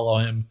blindly follow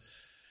him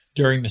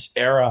during this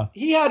era.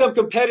 He had him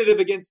competitive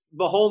against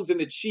Mahomes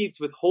and the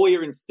Chiefs with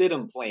Hoyer and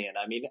Stidham playing.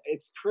 I mean,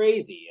 it's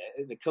crazy.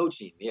 The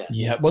coaching, yes.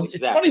 Yeah, well,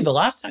 exactly. It's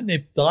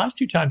funny. The last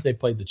 2 times they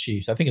played the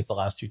Chiefs, I think it's the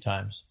last 2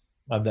 times,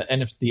 the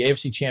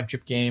AFC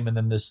Championship game and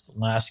then this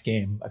last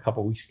game a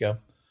couple of weeks ago.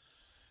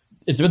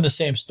 It's been the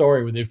same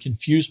story where they've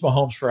confused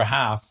Mahomes for a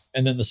half,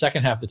 and then the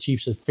second half, the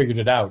Chiefs have figured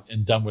it out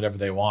and done whatever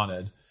they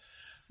wanted.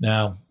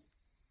 Now,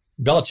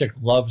 Belichick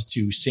loves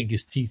to sink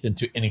his teeth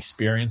into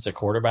inexperience at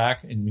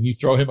quarterback. And when you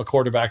throw him a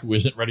quarterback who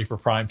isn't ready for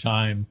prime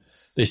time,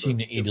 they seem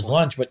to eat his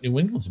lunch. But New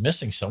England's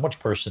missing so much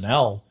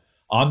personnel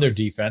on their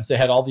defense. They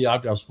had all the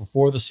opt-outs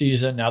before the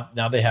season.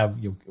 Now they have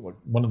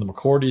one of the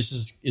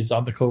McCourties is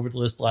on the COVID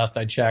list last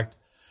I checked.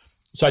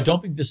 So I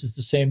don't think this is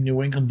the same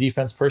New England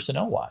defense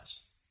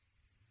personnel-wise.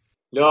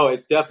 No,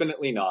 it's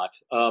definitely not.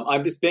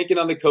 I'm just banking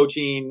on the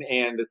coaching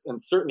and this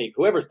uncertainty.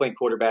 Whoever's playing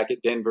quarterback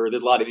at Denver,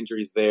 there's a lot of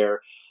injuries there.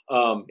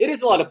 It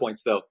is a lot of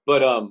points, though.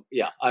 But,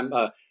 I'm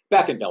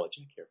back in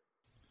Belichick here.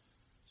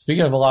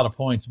 Speaking of a lot of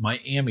points,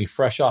 Miami,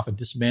 fresh off a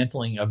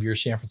dismantling of your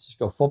San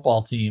Francisco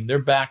football team, they're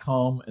back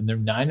home, and they're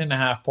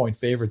 9.5-point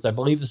favorites. I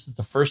believe this is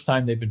the first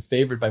time they've been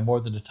favored by more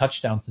than a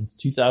touchdown since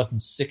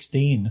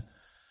 2016.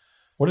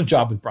 What a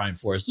job with Brian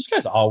Flores. Those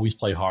guys always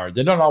play hard.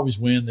 They don't always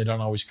win. They don't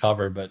always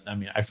cover. But, I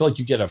mean, I feel like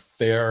you get a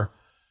fair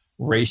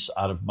race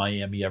out of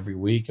Miami every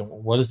week. And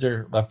what is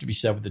there left to be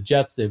said with the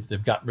Jets?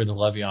 They've gotten rid of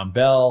Le'Veon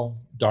Bell.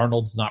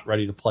 Darnold's not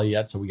ready to play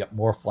yet, so we got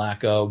more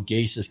Flacco.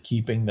 Gase is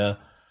keeping the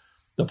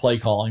play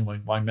calling.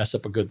 Why mess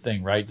up a good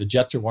thing, right? The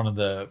Jets are one of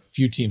the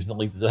few teams in the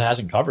league that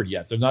hasn't covered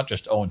yet. They're not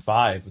just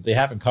 0-5, but they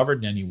haven't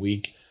covered in any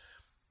week.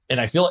 And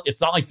I feel it's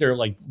not like they're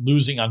like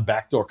losing on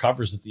backdoor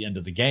covers at the end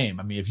of the game.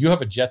 I mean, if you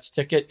have a Jets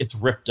ticket, it's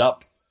ripped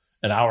up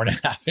an hour and a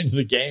half into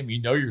the game.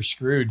 You know you're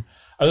screwed.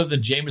 Other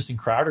than Jamison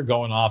Crowder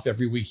going off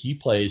every week he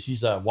plays,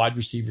 he's a wide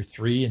receiver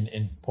 3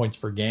 in points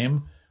per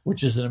game,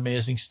 which is an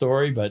amazing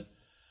story. But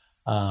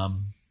I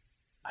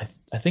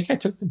think I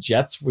took the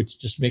Jets, which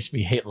just makes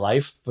me hate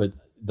life. But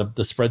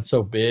the spread's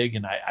so big,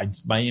 and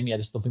Miami, I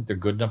just don't think they're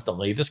good enough to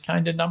lay this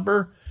kind of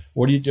number.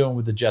 What are you doing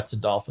with the Jets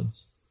and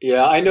Dolphins?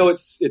 Yeah, I know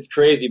it's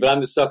crazy, but I'm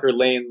the sucker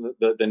laying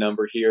the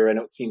number here. I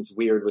know it seems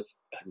weird with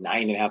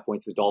 9.5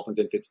 points to the Dolphins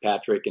and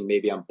Fitzpatrick, and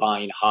maybe I'm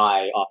buying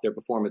high off their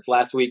performance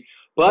last week.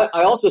 But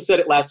I also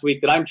said it last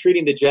week that I'm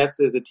treating the Jets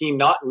as a team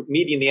not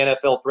meeting the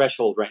NFL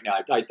threshold right now.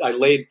 I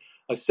laid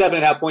a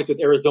 7.5 points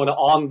with Arizona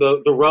on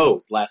the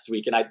road last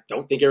week, and I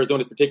don't think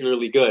Arizona is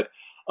particularly good.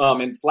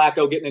 And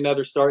Flacco getting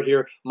another start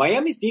here.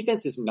 Miami's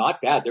defense is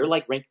not bad. They're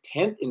like ranked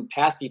 10th in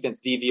pass defense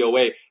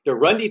DVOA. Their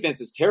run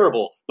defense is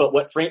terrible. But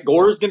what, Frank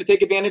Gore is going to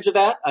take advantage of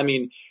that? I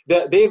mean,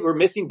 they were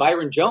missing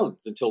Byron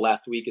Jones until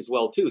last week as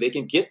well, too. They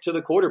can get to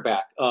the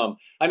quarterback.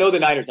 I know the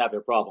Niners have their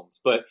problems,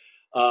 but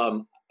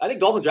I think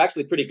Dolphins are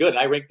actually pretty good. And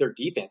I rank their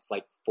defense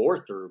like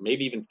 4th or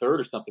maybe even 3rd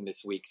or something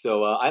this week.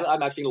 So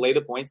I'm actually going to lay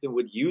the points and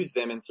would use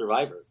them in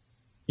Survivor.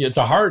 Yeah, it's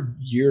a hard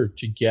year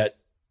to get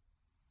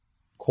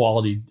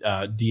quality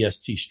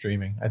DST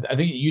streaming. I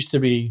think it used to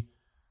be,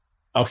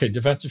 okay,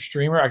 defensive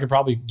streamer, I could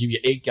probably give you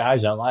 8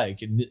 guys I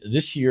like. And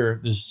this year,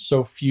 there's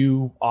so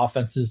few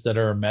offenses that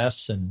are a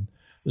mess, and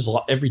there's a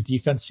lot. Every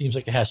defense seems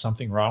like it has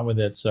something wrong with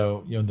it.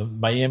 So, the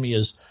Miami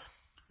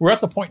we're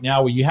at the point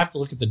now where you have to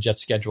look at the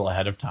Jets schedule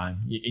ahead of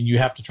time, and you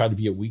have to try to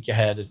be a week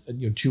ahead,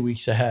 2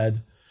 weeks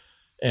ahead,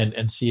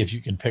 and see if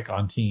you can pick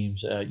on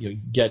teams.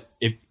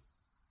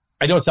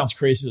 I know it sounds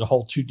crazy to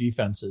hold 2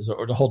 defenses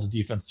or to hold a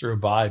defense through a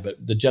bye,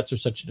 but the Jets are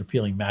such an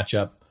appealing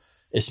matchup,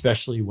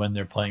 especially when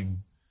they're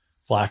playing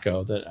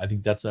Flacco, that I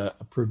think that's a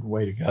prudent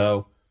way to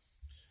go.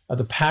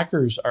 The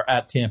Packers are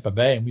at Tampa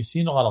Bay, and we've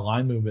seen a lot of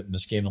line movement in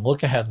this game. The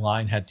look-ahead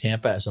line had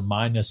Tampa as a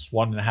minus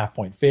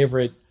 1.5-point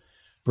favorite.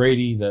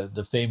 Brady,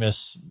 the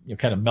famous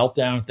kind of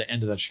meltdown at the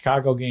end of that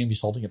Chicago game,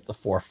 he's holding up the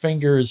 4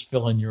 fingers,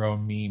 fill in your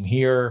own meme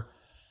here.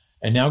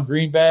 And now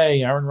Green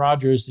Bay, Aaron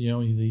Rodgers,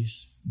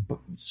 these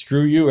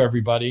screw you,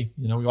 everybody.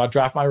 We want to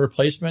draft my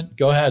replacement.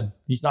 Go ahead.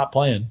 He's not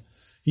playing.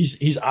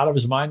 He's out of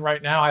his mind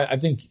right now. I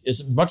think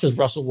as much as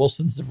Russell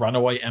Wilson's the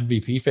runaway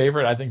MVP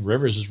favorite, I think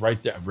Rodgers is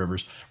right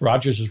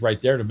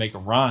there to make a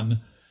run.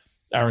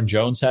 Aaron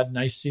Jones had a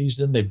nice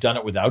season. They've done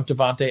it without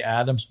Devontae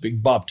Adams.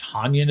 Big Bob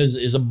Tonyan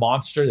is a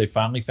monster. They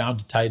finally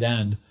found a tight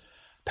end.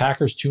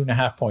 Packers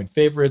 2.5-point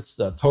favorites.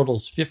 The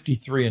total's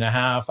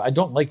 53.5. I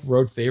don't like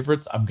road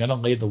favorites. I'm going to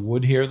lay the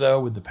wood here, though,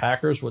 with the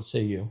Packers. What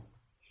say you?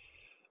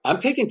 I'm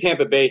taking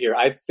Tampa Bay here.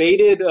 I've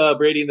faded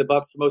Brady and the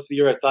Bucs for most of the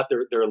year. I thought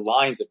their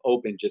lines have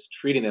opened, just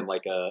treating them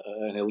like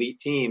an elite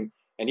team.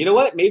 And you know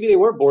what? Maybe they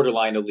were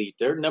borderline elite.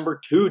 They're number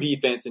 2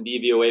 defense in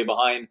DVOA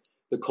behind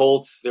the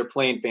Colts, they're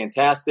playing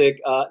fantastic.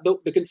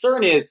 The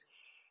concern is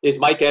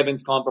Mike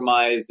Evans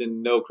compromised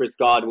and no Chris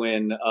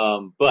Godwin?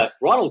 But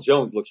Ronald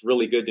Jones looks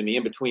really good to me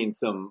in between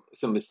some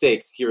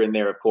mistakes here and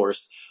there, of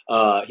course.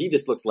 He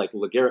just looks like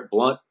LeGarrette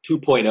Blount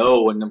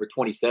 2.0 and number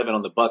 27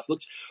 on the Bucs.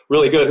 Looks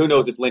really good. Who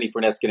knows if Lenny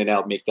Fournette's going to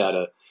now make that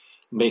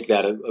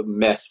a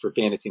mess for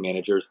fantasy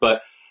managers.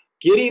 But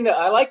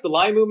I like the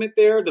line movement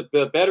there,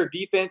 the better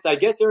defense. I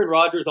guess Aaron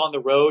Rodgers on the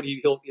road,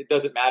 it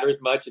doesn't matter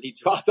as much, and he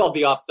draws all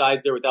the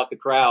offsides there without the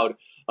crowd.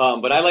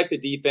 But I like the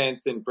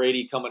defense and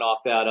Brady coming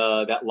off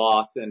that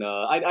loss. And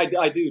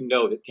I do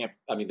know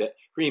that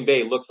Green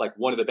Bay looks like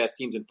one of the best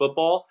teams in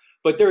football,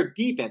 but their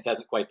defense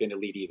hasn't quite been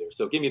elite either.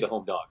 So give me the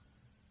home dog.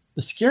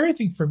 The scary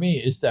thing for me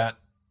is that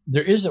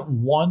there isn't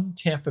one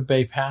Tampa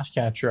Bay pass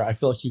catcher I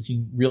feel like you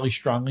can really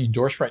strongly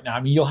endorse right now.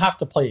 I mean, you'll have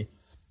to play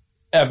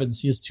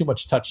Evans. He has too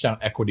much touchdown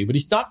equity, but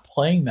he's not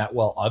playing that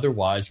well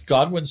otherwise.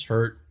 Godwin's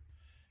hurt.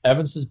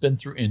 Evans has been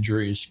through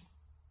injuries.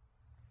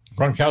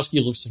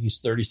 Gronkowski looks like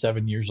he's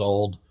 37 years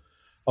old.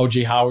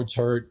 O.J. Howard's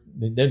hurt.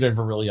 They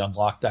never really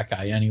unlocked that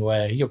guy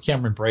anyway.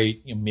 Cameron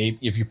Brate, maybe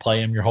if you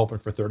play him, you're hoping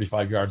for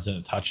 35 yards and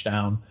a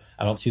touchdown.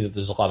 I don't see that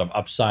there's a lot of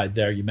upside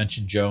there. You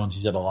mentioned Jones.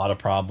 He's had a lot of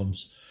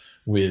problems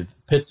with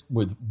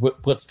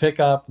blitz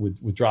pickup,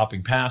 with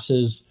dropping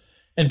passes.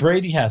 And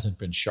Brady hasn't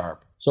been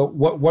sharp. So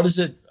what is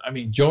it? I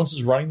mean, Jones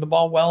is running the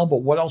ball well, but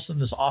what else in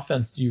this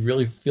offense do you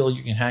really feel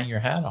you can hang your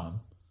hat on?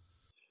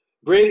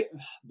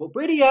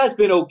 Brady has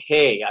been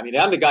okay. I mean,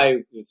 I'm the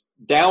guy who's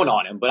down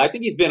on him, but I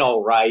think he's been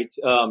all right.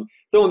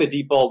 Throwing the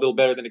deep ball a little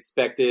better than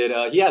expected.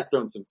 He has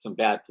thrown some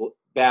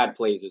bad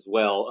plays as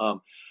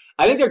well.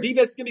 I think their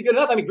defense is going to be good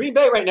enough. I mean, Green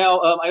Bay right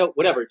now, if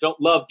you don't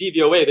love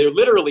DVOA, they're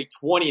literally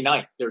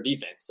 29th, their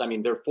defense. I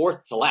mean, they're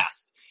fourth to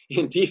last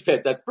in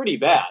defense. That's pretty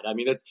bad. I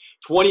mean, that's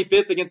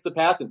 25th against the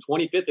pass and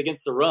 25th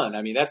against the run.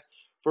 I mean,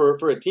 that's for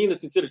a team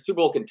that's considered Super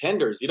Bowl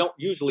contenders. You don't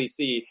usually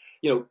see,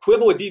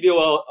 quibble with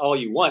DVOA all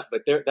you want,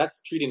 but that's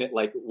treating it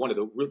like one of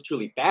the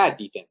truly bad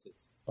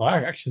defenses. Well, I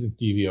actually think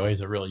DVOA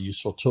is a really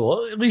useful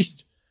tool. At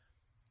least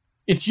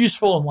it's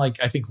useful in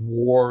I think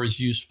WAR is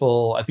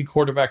useful. I think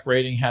quarterback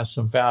rating has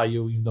some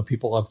value, even though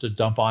people love to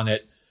dump on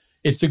it.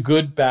 It's a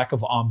good back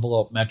of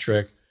envelope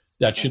metric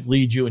that should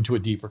lead you into a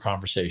deeper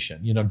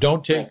conversation.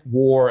 Don't take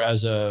WAR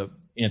as a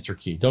answer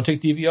key. Don't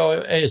take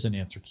DVOA as an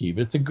answer key,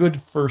 but it's a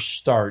good first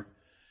start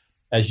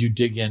as you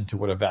dig into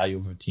what a value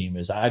of a team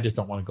is. I just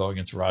don't want to go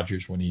against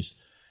Rodgers when he's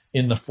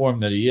in the form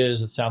that he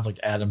is. It sounds like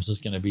Adams is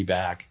going to be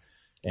back.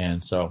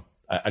 And so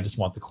I just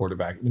want the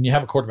quarterback. When you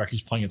have a quarterback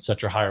who's playing at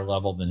such a higher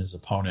level than his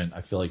opponent,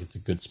 I feel like it's a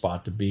good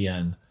spot to be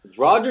in.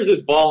 Rodgers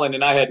is balling,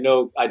 and I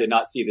did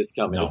not see this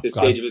coming at this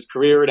stage of his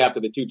career and after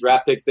the 2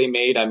 draft picks they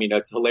made. I mean,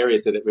 it's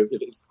hilarious if it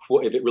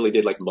really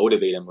did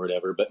motivate him or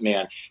whatever. But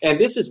man, and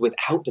this is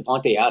without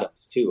Devontae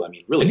Adams too. I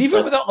mean, really, and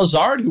even without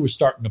Lazard, who was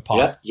starting to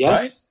pop.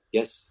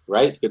 Yes,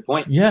 right. Good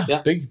point.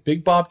 Yeah.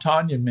 Big Bob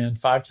Tonyan, man,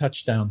 5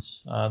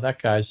 touchdowns.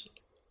 That guy's.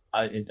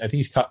 I think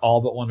he's cut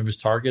all but one of his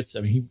targets. I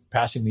mean, he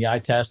passing the eye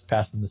test,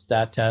 passing the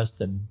stat test,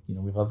 and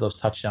we love those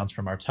touchdowns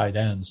from our tight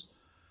ends.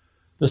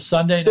 The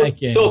Sunday night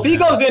game. So if he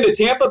goes into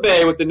Tampa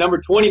Bay with the number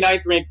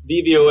 29th ranked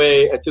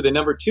DVOA to the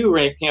number 2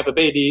 ranked Tampa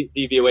Bay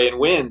DVOA and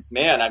wins,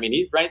 man, I mean,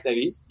 he's right.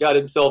 He's got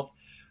himself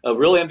a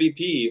real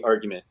MVP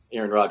argument,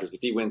 Aaron Rodgers,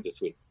 if he wins this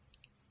week.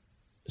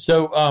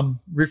 So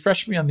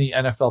refresh me on the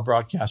NFL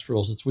broadcast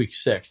rules. It's week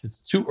 6.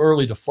 It's too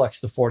early to flex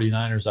the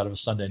 49ers out of a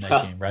Sunday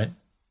night game, right?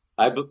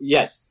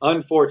 Yes,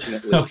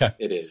 unfortunately, okay.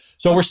 It is.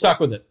 So we're stuck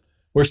with it.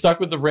 We're stuck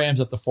with the Rams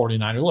at the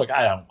 49ers. Look,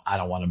 I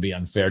don't want to be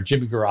unfair.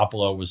 Jimmy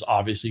Garoppolo was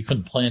obviously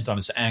couldn't plant on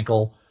his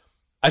ankle.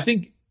 I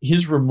think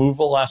his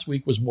removal last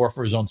week was more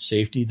for his own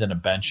safety than a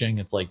benching.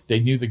 It's like they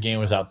knew the game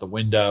was out the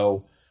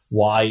window.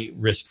 Why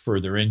risk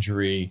further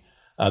injury?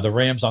 The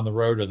Rams on the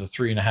road are the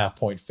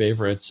 3.5-point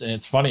favorites. And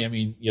it's funny. I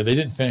mean, they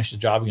didn't finish the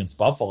job against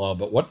Buffalo,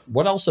 but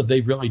what else have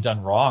they really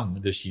done wrong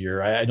this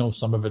year? I know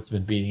some of it's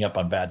been beating up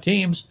on bad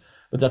teams,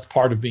 but that's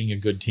part of being a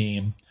good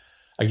team.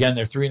 Again,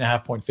 they're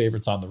 3.5-point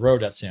favorites on the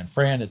road at San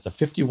Fran. It's a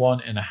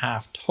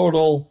 51.5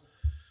 total.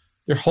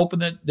 They're hoping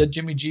that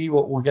Jimmy G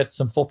will get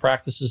some full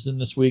practices in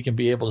this week and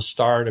be able to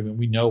start. I mean,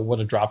 we know what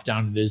a drop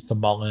down it is to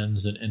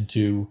Mullins and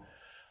to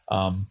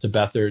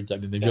Beathard. I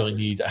mean, they really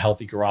need a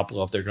healthy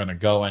Garoppolo if they're going to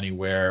go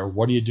anywhere.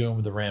 What are you doing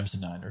with the Rams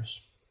and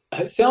Niners?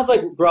 It sounds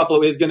like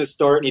Garoppolo is going to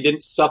start, and he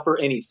didn't suffer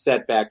any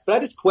setbacks. But I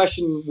just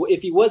question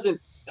if he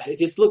wasn't.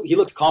 He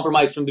looked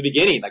compromised from the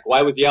beginning. Like,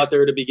 why was he out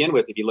there to begin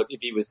with?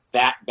 If he was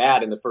that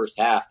bad in the first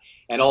half,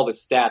 and all the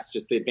stats,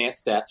 just the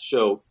advanced stats,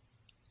 show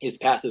his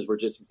passes were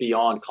just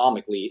beyond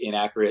comically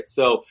inaccurate.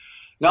 So,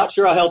 not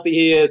sure how healthy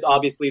he is.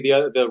 Obviously,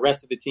 the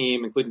rest of the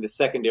team, including the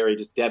secondary,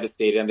 just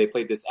devastated him. They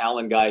played this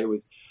Allen guy who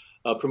was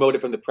promoted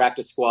from the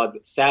practice squad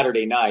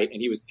Saturday night,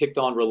 and he was picked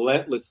on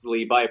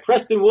relentlessly by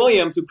Preston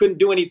Williams, who couldn't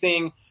do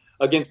anything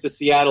against a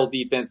Seattle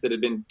defense that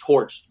had been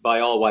torched by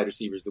all wide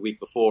receivers the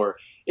week before.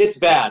 It's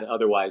bad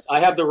otherwise.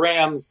 I have the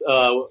Rams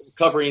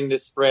covering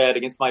this spread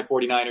against my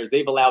 49ers.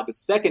 They've allowed the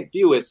second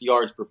fewest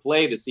yards per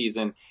play this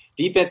season.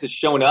 Defense has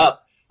shown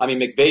up. I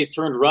mean, McVay's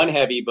turned run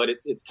heavy, but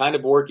it's kind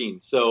of working.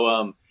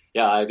 So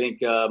yeah, I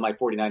think my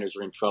 49ers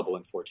are in trouble,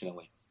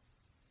 unfortunately.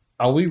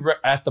 Are we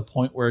at the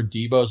point where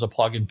Debo's a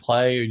plug and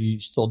play, or do you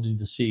still need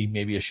to see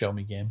maybe a show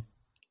me game?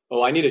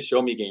 Oh, I need a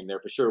show me game there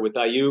for sure. With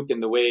Ayuk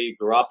and the way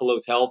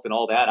Garoppolo's health and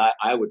all that,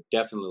 I would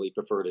definitely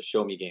prefer to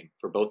show me game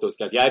for both those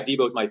guys. Yeah, I have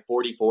Debo as my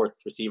 44th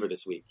receiver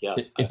this week. Yeah,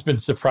 it's been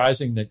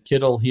surprising that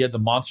Kittle, he had the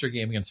monster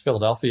game against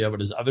Philadelphia, but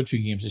his other two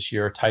games this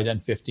year, tight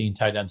end 15,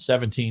 tight end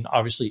 17,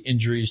 obviously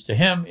injuries to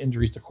him,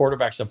 injuries to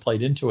quarterbacks have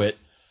played into it.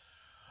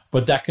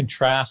 But that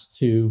contrasts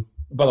to,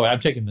 by the way, I'm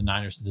taking the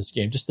Niners in this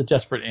game, just the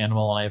desperate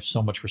animal, and I have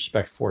so much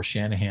respect for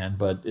Shanahan,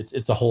 but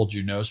it's a hold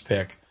your nose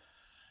pick.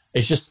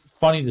 It's just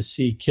funny to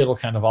see Kittle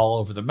kind of all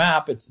over the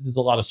map. There's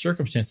a lot of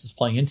circumstances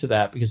playing into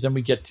that, because then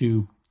we get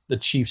to the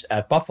Chiefs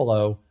at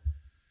Buffalo,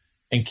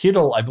 and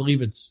Kittle, I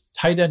believe it's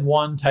tight end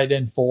 1, tight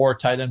end 4,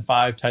 tight end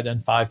 5, tight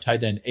end 5,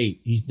 tight end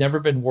 8. He's never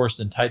been worse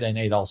than tight end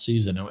 8 all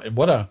season. And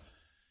what a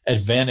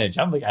advantage.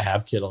 I don't think I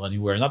have Kittle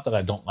anywhere. Not that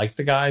I don't like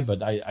the guy,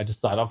 but I just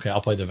thought, okay,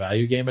 I'll play the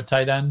value game at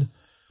tight end.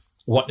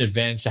 What an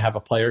advantage to have a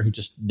player who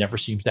just never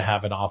seems to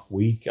have an off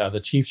week. The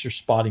Chiefs are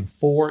spotting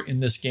 4 in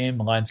this game.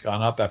 The line's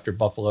gone up after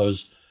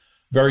Buffalo's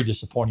very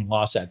disappointing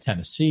loss at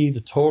Tennessee.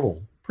 The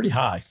total, pretty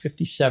high,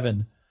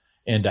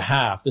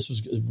 57.5. This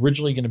was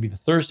originally going to be the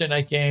Thursday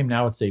night game.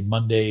 Now it's a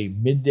Monday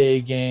midday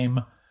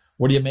game.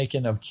 What are you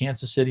making of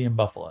Kansas City and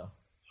Buffalo?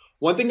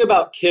 One thing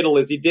about Kittle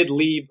is he didn't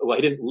leave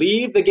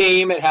the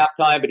game at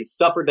halftime, but he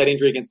suffered that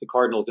injury against the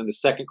Cardinals in the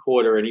second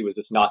quarter, and he was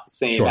just not the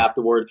same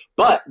afterward.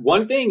 But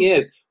one thing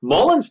is,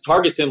 Mullins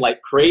targets him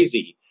like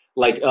crazy,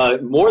 like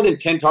more than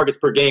 10 targets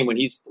per game when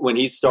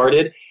he's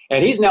started,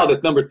 and he's now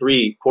the number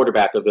 3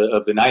 quarterback of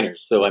the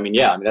Niners. So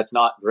that's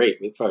not great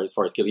as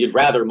far as Kittle. You'd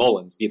rather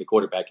Mullins be the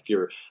quarterback if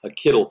you're a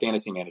Kittle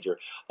fantasy manager.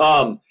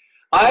 So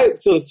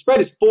the spread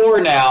is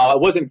 4 now. I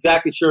wasn't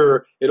exactly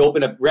sure it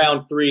opened up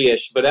round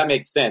 3-ish, but that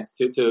makes sense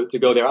to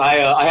go there.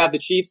 I have the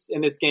Chiefs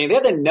in this game. They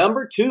have the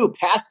number 2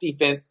 pass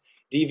defense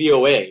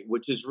DVOA,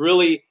 which is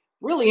really,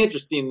 really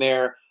interesting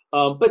there.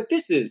 But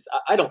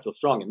I don't feel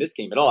strong in this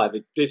game at all.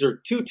 These are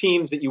 2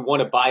 teams that you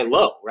want to buy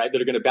low, right?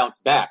 That are going to bounce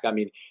back. I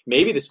mean,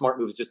 maybe the smart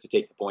move is just to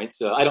take the points.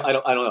 I don't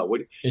know.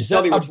 Is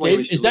that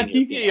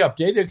DVOA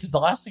updated? Because the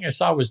last thing I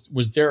saw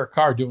was Derek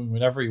Carr doing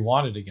whatever he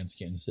wanted against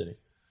Kansas City.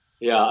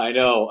 Yeah, I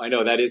know.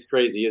 That is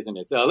crazy, isn't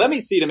it? Let me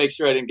see to make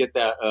sure I didn't get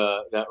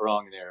that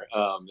wrong there.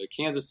 The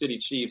Kansas City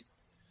Chiefs,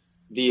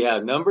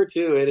 the number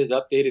 2, it is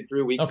updated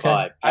through week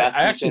 5. I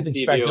actually think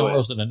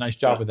Spagnuolo's did a nice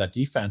job with that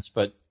defense,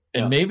 but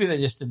maybe they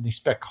just didn't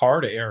expect Carr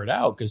to air it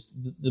out, because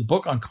the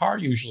book on Carr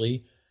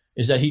usually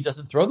is that he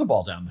doesn't throw the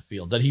ball down the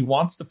field, that he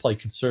wants to play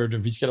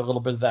conservative. He's got a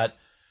little bit of that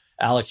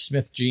Alex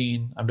Smith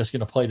gene. I'm just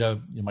going to play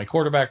to my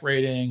quarterback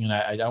rating, and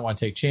I don't want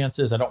to take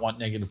chances. I don't want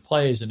negative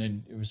plays. And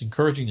it was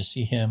encouraging to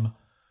see him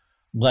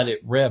let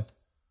it rip.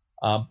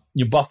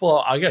 Buffalo,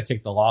 I got to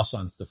take the loss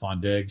on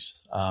Stephon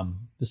Diggs.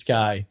 This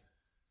guy,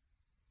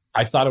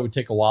 I thought it would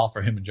take a while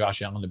for him and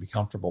Josh Allen to be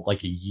comfortable,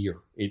 like a year.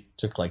 It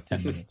took like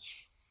 10 minutes.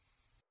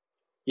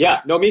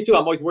 Yeah, no, me too.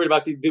 I'm always worried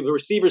about the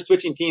receivers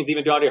switching teams,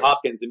 even DeAndre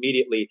Hopkins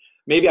immediately.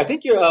 Maybe, I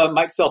think your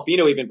Mike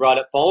Salfino even brought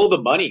up follow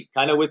the money,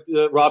 kind of with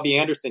Robbie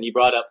Anderson he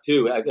brought up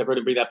too. I've heard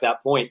him bring up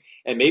that point.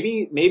 And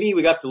maybe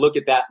we have to look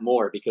at that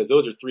more, because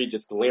those are 3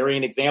 just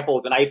glaring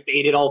examples. And I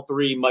faded all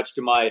 3 much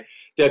to my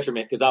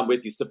detriment, because I'm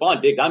with you.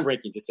 Stephon Diggs, I'm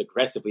ranking just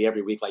aggressively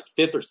every week, like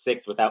 5th or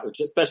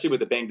 6th especially with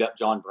the banged up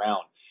John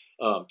Brown.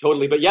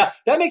 Totally. But yeah,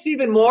 that makes me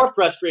even more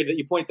frustrated that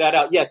you point that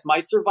out. Yes,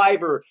 my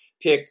survivor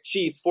pick,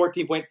 Chiefs,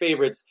 14-point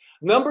favorites.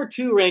 Number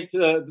 2 ranked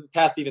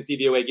pass defense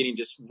DVOA getting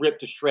just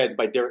ripped to shreds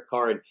by Derek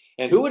Carr.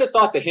 And who would have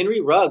thought the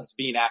Henry Ruggs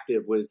being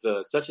active was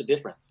such a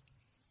difference?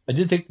 I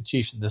did take the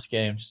Chiefs in this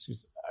game.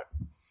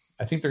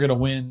 I think they're going to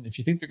win. If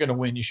you think they're going to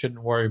win, you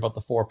shouldn't worry about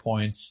the 4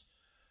 points.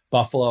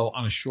 Buffalo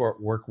on a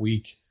short work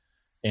week.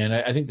 And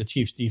I think the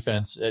Chiefs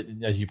defense,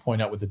 as you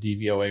point out with the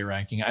DVOA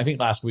ranking, I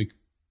think last week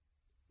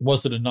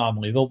was an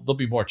anomaly. They'll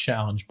be more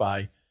challenged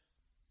by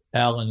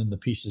Allen and the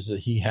pieces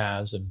that he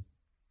has. And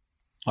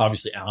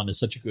obviously Allen is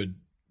such a good,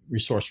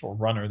 resourceful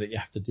runner that you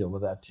have to deal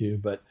with that too.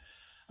 But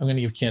I'm going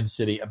to give Kansas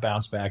City a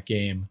bounce back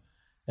game.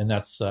 And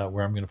that's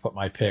where I'm going to put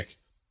my pick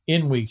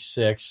in week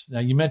 6. Now,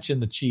 you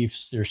mentioned the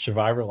Chiefs, their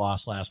survivor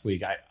loss last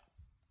week.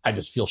 I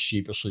just feel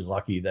sheepishly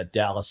lucky that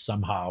Dallas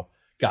somehow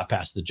got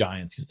past the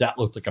Giants, because that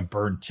looked like a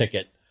burned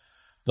ticket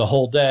the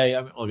whole day.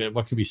 I mean, look,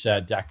 what could be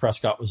said? Dak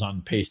Prescott was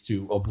on pace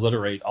to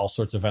obliterate all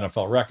sorts of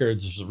NFL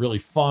records. This was a really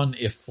fun,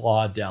 if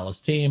flawed,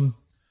 Dallas team.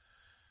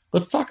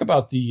 Let's talk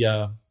about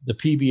the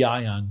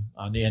PBI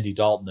on Andy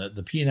Dalton,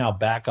 the P&L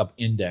backup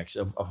index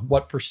of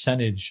what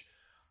percentage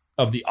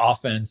of the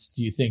offense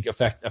do you think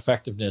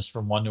effectiveness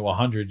from 1 to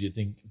 100 do you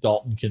think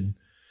Dalton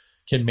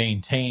can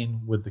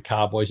maintain with the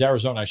Cowboys?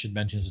 Arizona, I should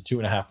mention, is a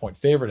 2.5-point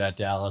favorite at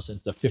Dallas, and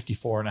it's the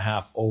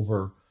 54.5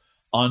 over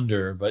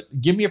under.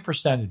 But give me a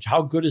percentage.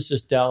 How good is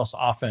this Dallas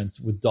offense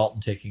with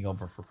Dalton taking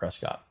over for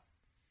Prescott?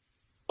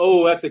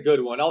 Oh, that's a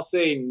good one. I'll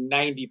say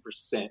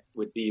 90%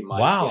 would be my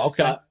guess.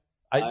 Okay.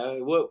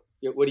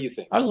 What do you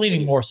think? I was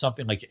leaning more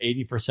something like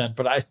 80%,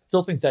 but I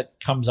still think that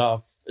comes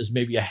off as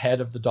maybe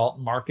ahead of the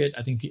Dalton market.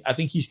 I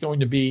think he's going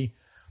to be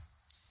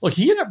Look,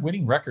 he had a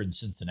winning record in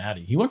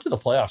Cincinnati. He went to the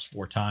playoffs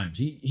 4 times.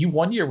 He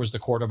one year was the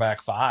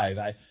quarterback 5.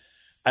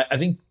 I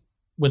think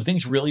when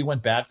things really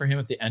went bad for him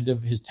at the end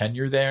of his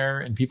tenure there,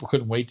 and people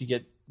couldn't wait to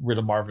get rid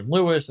of Marvin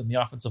Lewis, and the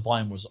offensive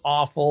line was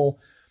awful,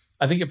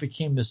 I think it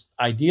became this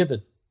idea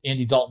that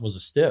Andy Dalton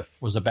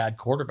was a bad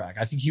quarterback.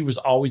 I think he was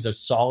always a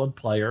solid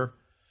player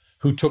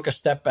who took a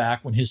step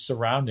back when his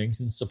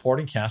surroundings and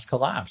supporting cast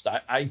collapsed.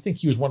 I think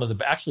he was one of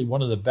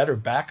the better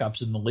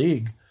backups in the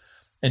league.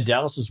 And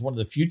Dallas is one of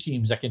the few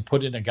teams that can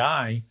put in a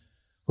guy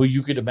who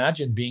you could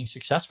imagine being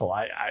successful.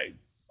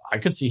 I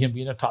could see him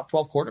being a top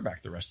 12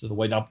 quarterback the rest of the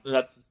way. Now,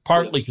 that's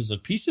partly because the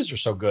pieces are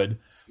so good,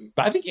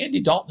 but I think Andy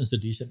Dalton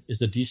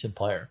is a decent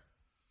player.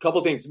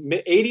 Couple things.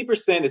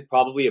 80% is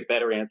probably a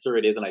better answer.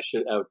 It is, and I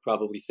would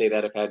probably say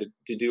that if I had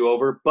to do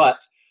over.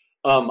 But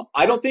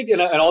I don't think,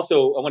 and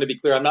also I want to be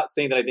clear, I'm not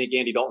saying that I think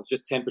Andy Dalton's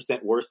just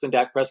 10% worse than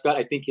Dak Prescott.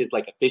 I think his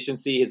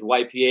efficiency, his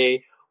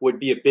YPA would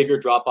be a bigger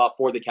drop off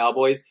for the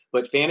Cowboys.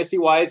 But fantasy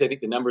wise, I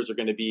think the numbers are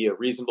going to be a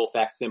reasonable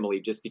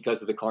facsimile just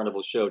because of the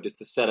Carnival show. Just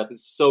the setup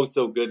is so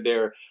good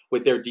there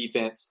with their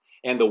defense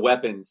and the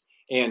weapons.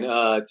 And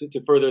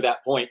to further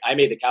that point, I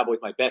made the Cowboys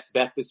my best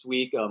bet this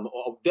week.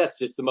 That's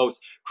just the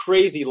most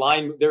crazy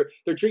line.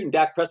 They're treating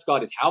Dak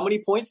Prescott as how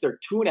many points? They're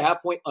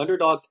 2.5-point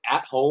underdogs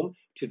at home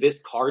to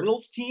this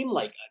Cardinals team.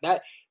 Like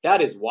that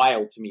is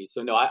wild to me.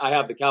 So no, I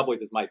have the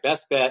Cowboys as my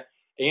best bet.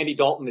 Andy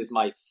Dalton is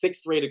my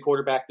 6th rated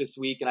quarterback this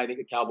week, and I think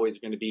the Cowboys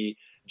are going to be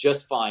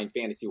just fine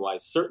fantasy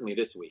wise, certainly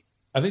this week.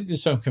 I think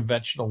there's some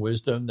conventional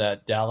wisdom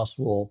that Dallas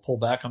will pull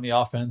back on the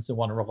offense and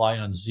want to rely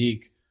on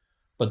Zeke.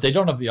 But they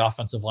don't have the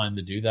offensive line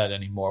to do that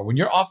anymore. When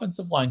your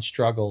offensive line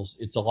struggles,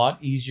 it's a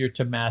lot easier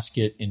to mask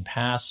it in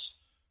pass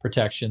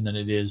protection than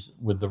it is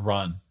with the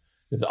run.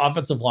 If the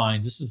offensive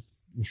lines, this is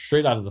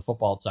straight out of the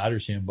Football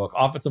Outsiders handbook,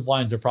 offensive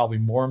lines are probably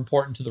more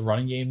important to the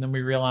running game than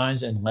we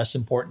realize and less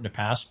important to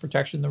pass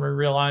protection than we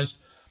realize.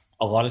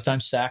 A lot of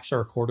times sacks are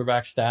a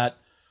quarterback stat.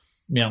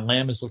 Man,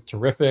 Lamb has looked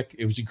terrific.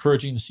 It was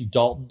encouraging to see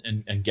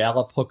Dalton and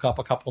Gallup hook up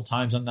a couple of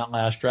times on that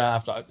last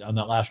drive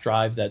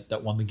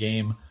that won the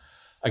game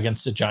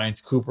against the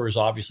Giants. Cooper is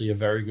obviously a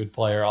very good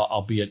player,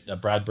 albeit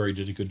Bradbury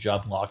did a good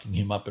job locking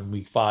him up in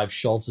week 5.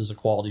 Schultz is a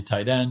quality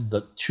tight end.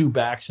 The 2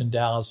 backs in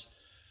Dallas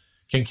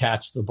can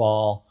catch the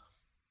ball.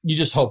 You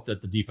just hope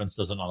that the defense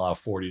doesn't allow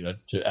 40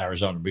 to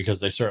Arizona,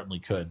 because they certainly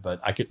could. But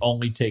I could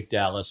only take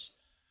Dallas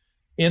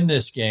in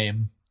this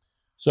game.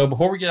 So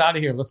before we get out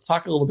of here, let's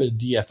talk a little bit of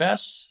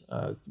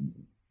DFS,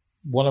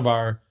 one of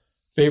our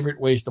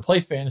favorite ways to play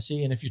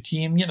fantasy. And if your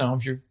team,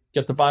 if you're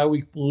got the bye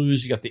week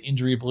blues, you got the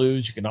injury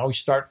blues, you can always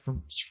start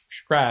from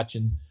scratch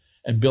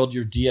and build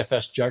your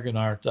DFS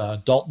juggernaut.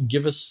 Dalton,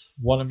 give us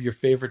one of your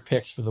favorite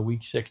picks for the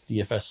week 6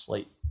 DFS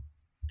slate.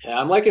 Yeah,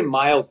 I'm liking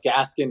Myles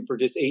Gaskin for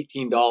just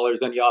 $18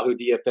 on Yahoo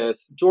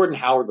DFS. Jordan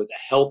Howard was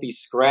a healthy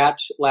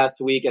scratch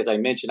last week. As I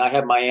mentioned, I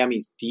have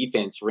Miami's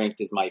defense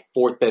ranked as my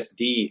 4th best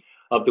D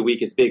of the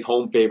week as big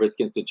home favorites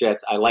against the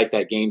Jets. I like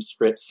that game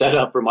script set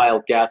up for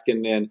Myles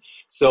Gaskin then.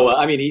 So,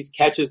 he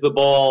catches the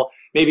ball.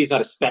 Maybe he's not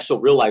a special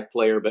real-life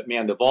player, but,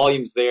 man, the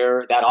volume's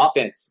there. That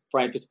offense,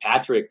 Ryan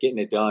Fitzpatrick getting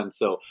it done.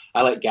 So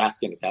I like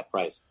Gaskin at that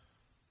price.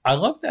 I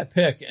love that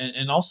pick.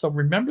 And also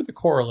remember the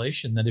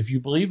correlation that if you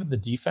believe in the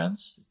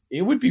defense,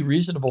 it would be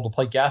reasonable to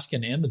play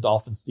Gaskin and the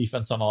Dolphins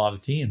defense on a lot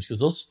of teams,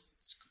 because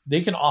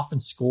they can often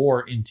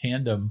score in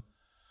tandem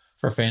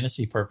for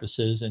fantasy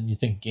purposes. And you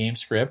think game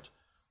script,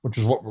 which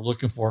is what we're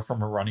looking for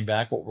from a running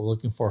back, what we're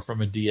looking for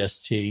from a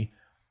DST.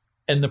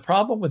 And the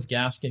problem with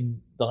Gaskin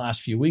the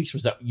last few weeks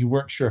was that you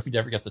weren't sure if he'd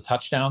ever get the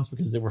touchdowns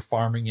because they were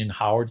farming in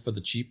Howard for the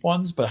cheap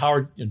ones. But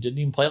Howard didn't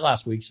even play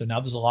last week, so now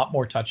there's a lot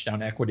more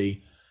touchdown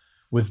equity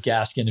with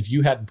Gaskin. If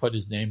you hadn't put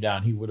his name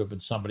down, he would have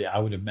been somebody I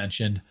would have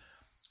mentioned.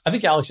 I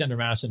think Alexander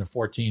Madison at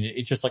 14,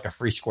 it's just like a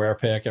free square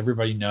pick.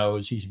 Everybody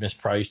knows he's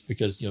mispriced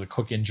because the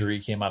Cook injury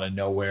came out of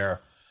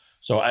nowhere.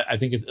 So I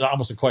think it's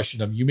almost a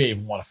question of, you may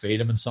even want to fade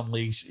him in some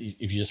leagues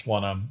if you just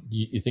want to,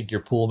 you think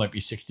your pool might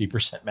be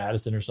 60%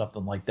 Madison or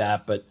something like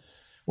that. But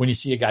when you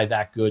see a guy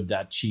that good,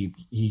 that cheap,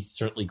 he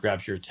certainly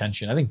grabs your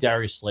attention. I think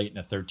Darius Slayton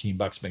at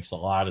 $13 makes a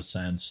lot of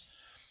sense.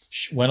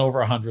 Went over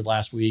 100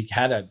 last week,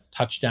 had a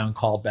touchdown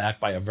called back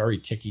by a very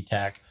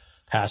ticky-tack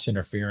pass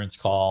interference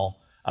call,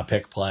 a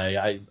pick play.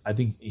 I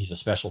think he's a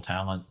special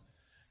talent.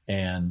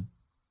 And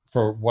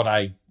for what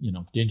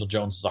Daniel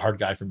Jones is a hard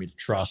guy for me to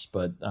trust,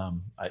 but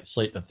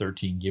Slayton at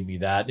 13, give me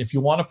that. If you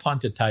want to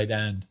punt at tight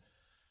end,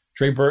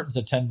 Trey Burton's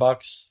at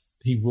 $10.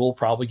 He will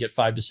probably get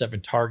 5 to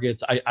 7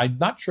 targets. I'm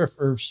not sure if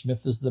Irv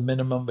Smith is the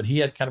minimum, but he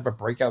had kind of a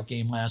breakout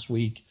game last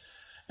week.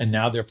 And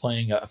now they're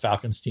playing a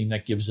Falcons team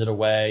that gives it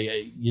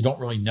away. You don't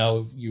really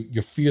know.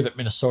 You fear that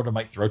Minnesota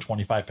might throw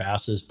 25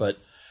 passes, but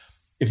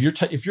if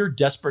you're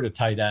desperate at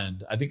tight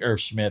end, I think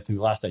Irv Smith, who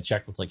last I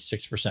checked was like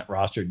 6%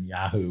 rostered in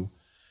Yahoo,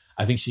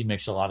 I think she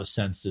makes a lot of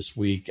sense this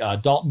week.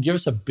 Dalton, give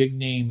us a big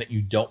name that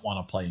you don't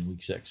want to play in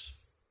week 6.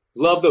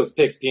 Love those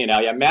picks,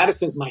 P&L. Yeah,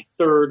 Madison's my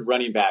 3rd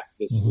running back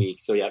this week,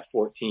 so at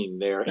 14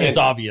 there. And it's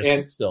obvious,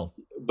 but still.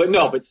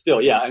 But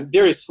still, yeah. And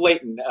Darius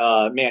Slayton,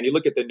 man, you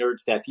look at the nerd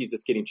stats, he's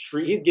just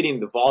he's getting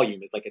the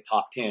volume as like a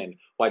top 10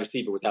 wide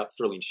receiver without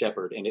Sterling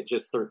Shepard, and at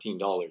just $13.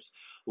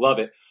 Love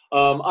it.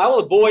 I will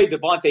avoid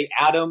Devontae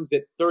Adams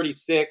at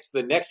 36.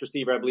 The next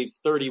receiver, I believe, is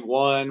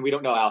 31. We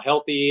don't know how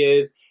healthy he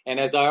is. And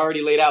as I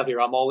already laid out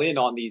here, I'm all in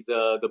on these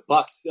the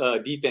Bucks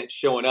defense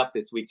showing up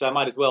this week. So I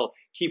might as well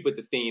keep with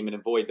the theme and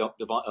avoid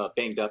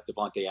banged up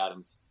Devontae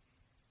Adams.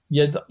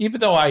 Yeah,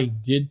 even though I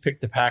did pick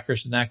the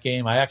Packers in that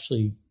game,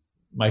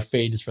 my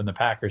fade is from the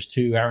Packers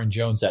too. Aaron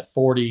Jones at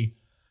 40,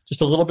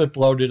 just a little bit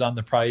bloated on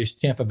the price.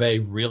 Tampa Bay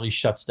really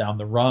shuts down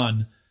the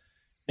run.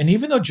 And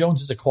even though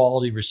Jones is a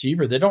quality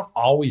receiver, they don't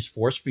always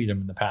force feed him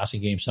in the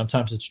passing game.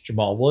 Sometimes it's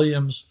Jamal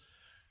Williams.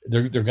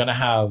 They're going to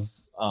have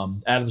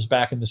Adams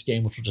back in this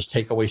game, which will just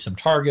take away some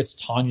targets.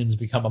 Tanyan's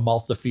become a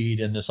mouth to feed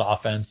in this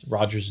offense.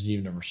 Rodgers is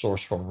even a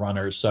resourceful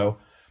runner. So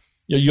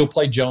you'll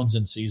play Jones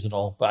in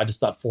seasonal, but I just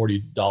thought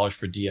 $40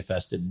 for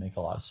DFS didn't make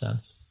a lot of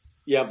sense.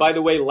 Yeah, by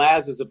the way,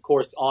 Laz is, of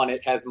course, on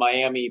it, has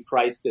Miami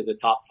priced as a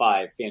top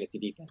 5 fantasy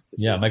defense.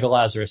 Yeah, Michael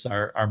Lazarus,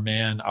 our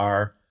man,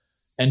 our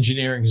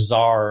engineering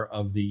czar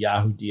of the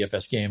Yahoo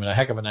DFS game, and a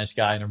heck of a nice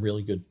guy and a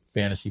really good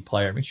fantasy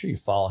player. Make sure you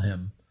follow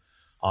him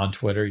on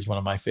Twitter. He's one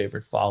of my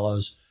favorite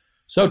follows.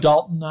 So,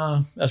 Dalton,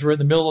 as we're in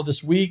the middle of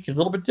this week, a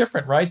little bit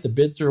different, right? The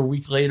bids are a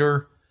week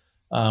later.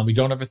 We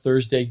don't have a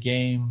Thursday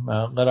game.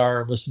 Let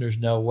our listeners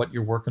know what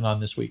you're working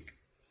on this week.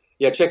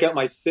 Yeah, check out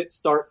my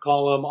sit-start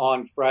column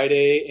on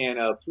Friday, and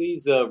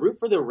please root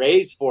for the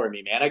Rays for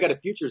me, man. I got a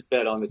futures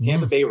bet on the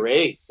Tampa Bay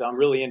Rays, so I'm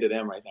really into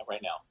them right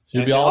now. So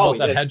you'll be all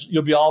about that hedge.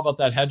 You'll be all about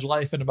that hedge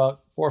life in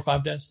about 4 or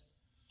 5 days.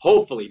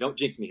 Hopefully, don't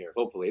jinx me here.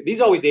 Hopefully, these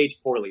always age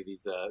poorly.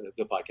 These the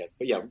podcasts,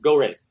 but yeah, go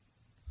Rays.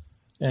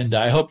 And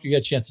I hope you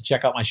get a chance to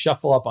check out my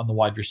shuffle up on the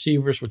wide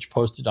receivers, which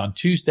posted on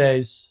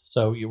Tuesdays.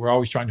 So we're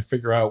always trying to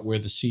figure out where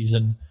the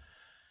season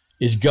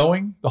is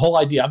going. The whole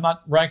idea, I'm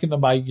not ranking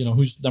them by,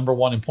 who's number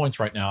one in points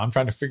right now. I'm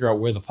trying to figure out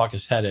where the puck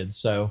is headed.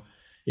 So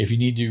if you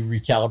need to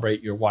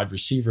recalibrate your wide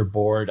receiver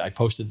board, I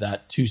posted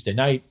that Tuesday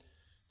night.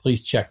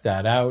 Please check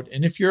that out.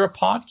 And if you're a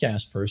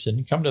podcast person,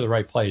 you come to the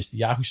right place. The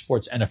Yahoo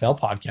Sports NFL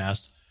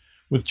podcast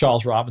with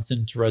Charles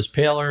Robinson, Therese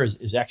Paler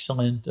is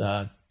excellent.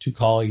 2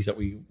 colleagues that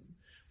we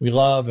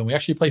love and we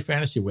actually play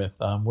fantasy with.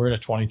 We're in a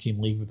 20-team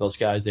league with those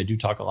guys. They do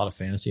talk a lot of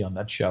fantasy on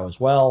that show as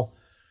well.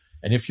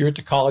 And if you're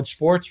into college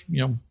sports,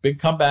 big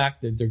comeback.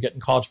 They're getting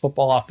college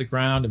football off the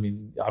ground. I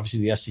mean,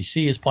 obviously the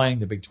SEC is playing.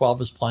 The Big 12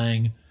 is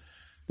playing.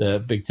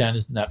 The Big 10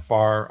 isn't that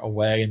far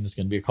away, and there's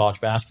going to be a college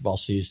basketball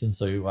season.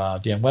 So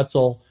Dan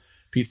Wetzel,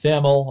 Pete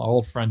Thamel, our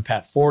old friend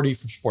Pat Forty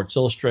from Sports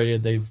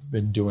Illustrated, they've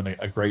been doing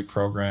a great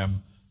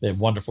program. They have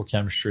wonderful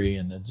chemistry,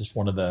 and they're just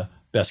one of the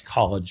best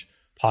college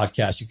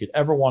podcasts you could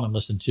ever want to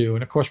listen to.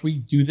 And, of course, we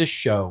do this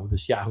show,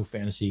 this Yahoo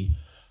Fantasy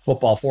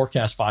Football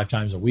Forecast 5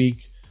 times a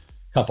week.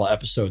 A couple of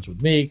episodes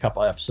with me, a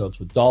couple of episodes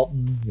with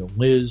Dalton,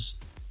 Liz,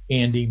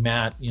 Andy,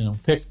 Matt,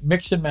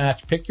 mix and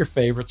match, pick your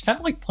favorites, kind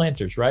of like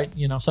planters, right?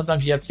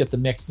 Sometimes you have to get the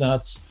mixed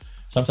nuts.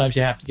 Sometimes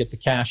you have to get the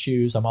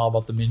cashews. I'm all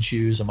about the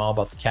Minshews. I'm all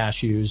about the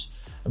cashews.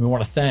 And we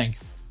want to thank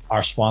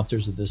our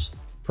sponsors of this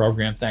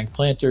program. Thank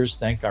Planters.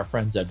 Thank our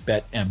friends at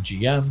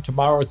BetMGM.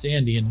 Tomorrow it's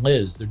Andy and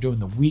Liz. They're doing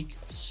the Week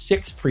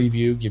 6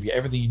 preview, give you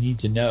everything you need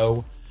to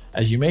know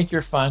as you make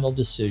your final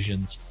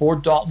decisions. For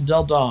Dalton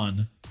Del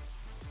Don,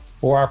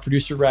 for our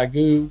producer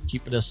Raghu,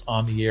 keeping us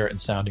on the air and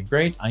sounding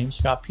great, I am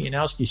Scott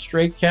Pianowski.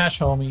 Straight cash,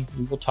 homie.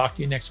 We will talk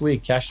to you next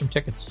week. Cash some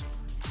tickets.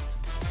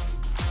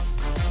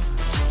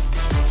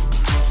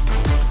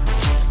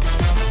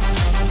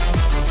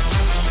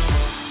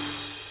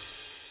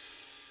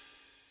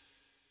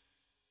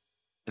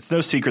 It's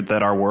no secret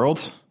that our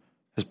world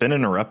has been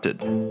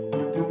interrupted.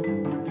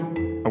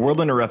 A World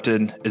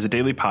Interrupted is a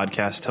daily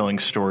podcast telling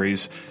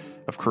stories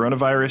of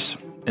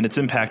coronavirus and its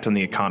impact on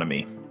the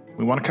economy.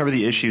 We want to cover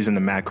the issues in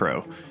the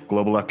macro,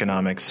 global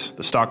economics,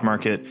 the stock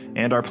market,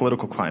 and our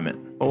political climate.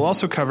 But we'll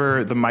also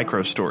cover the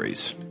micro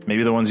stories,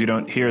 maybe the ones you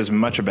don't hear as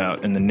much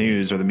about in the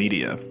news or the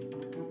media.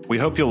 We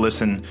hope you'll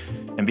listen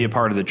and be a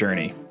part of the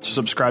journey. So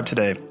subscribe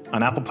today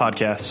on Apple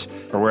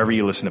Podcasts or wherever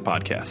you listen to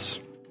podcasts.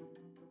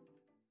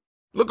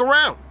 Look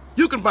around.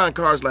 You can find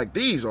cars like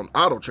these on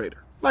AutoTrader,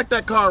 like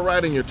that car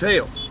riding your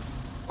tail.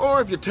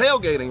 Or if you're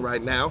tailgating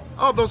right now,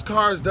 all those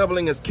cars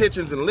doubling as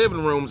kitchens and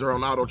living rooms are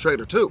on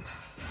AutoTrader too.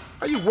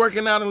 Are you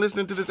working out and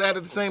listening to this ad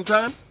at the same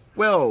time?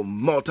 Well,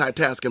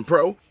 multitasking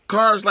pro,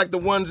 cars like the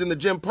ones in the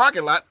gym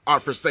parking lot are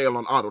for sale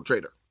on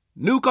AutoTrader.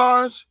 New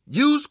cars,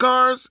 used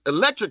cars,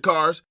 electric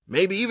cars,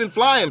 maybe even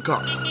flying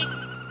cars.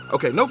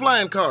 Okay, no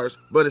flying cars,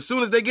 but as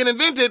soon as they get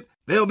invented,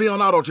 they'll be on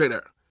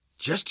AutoTrader.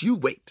 Just you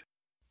wait.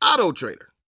 AutoTrader.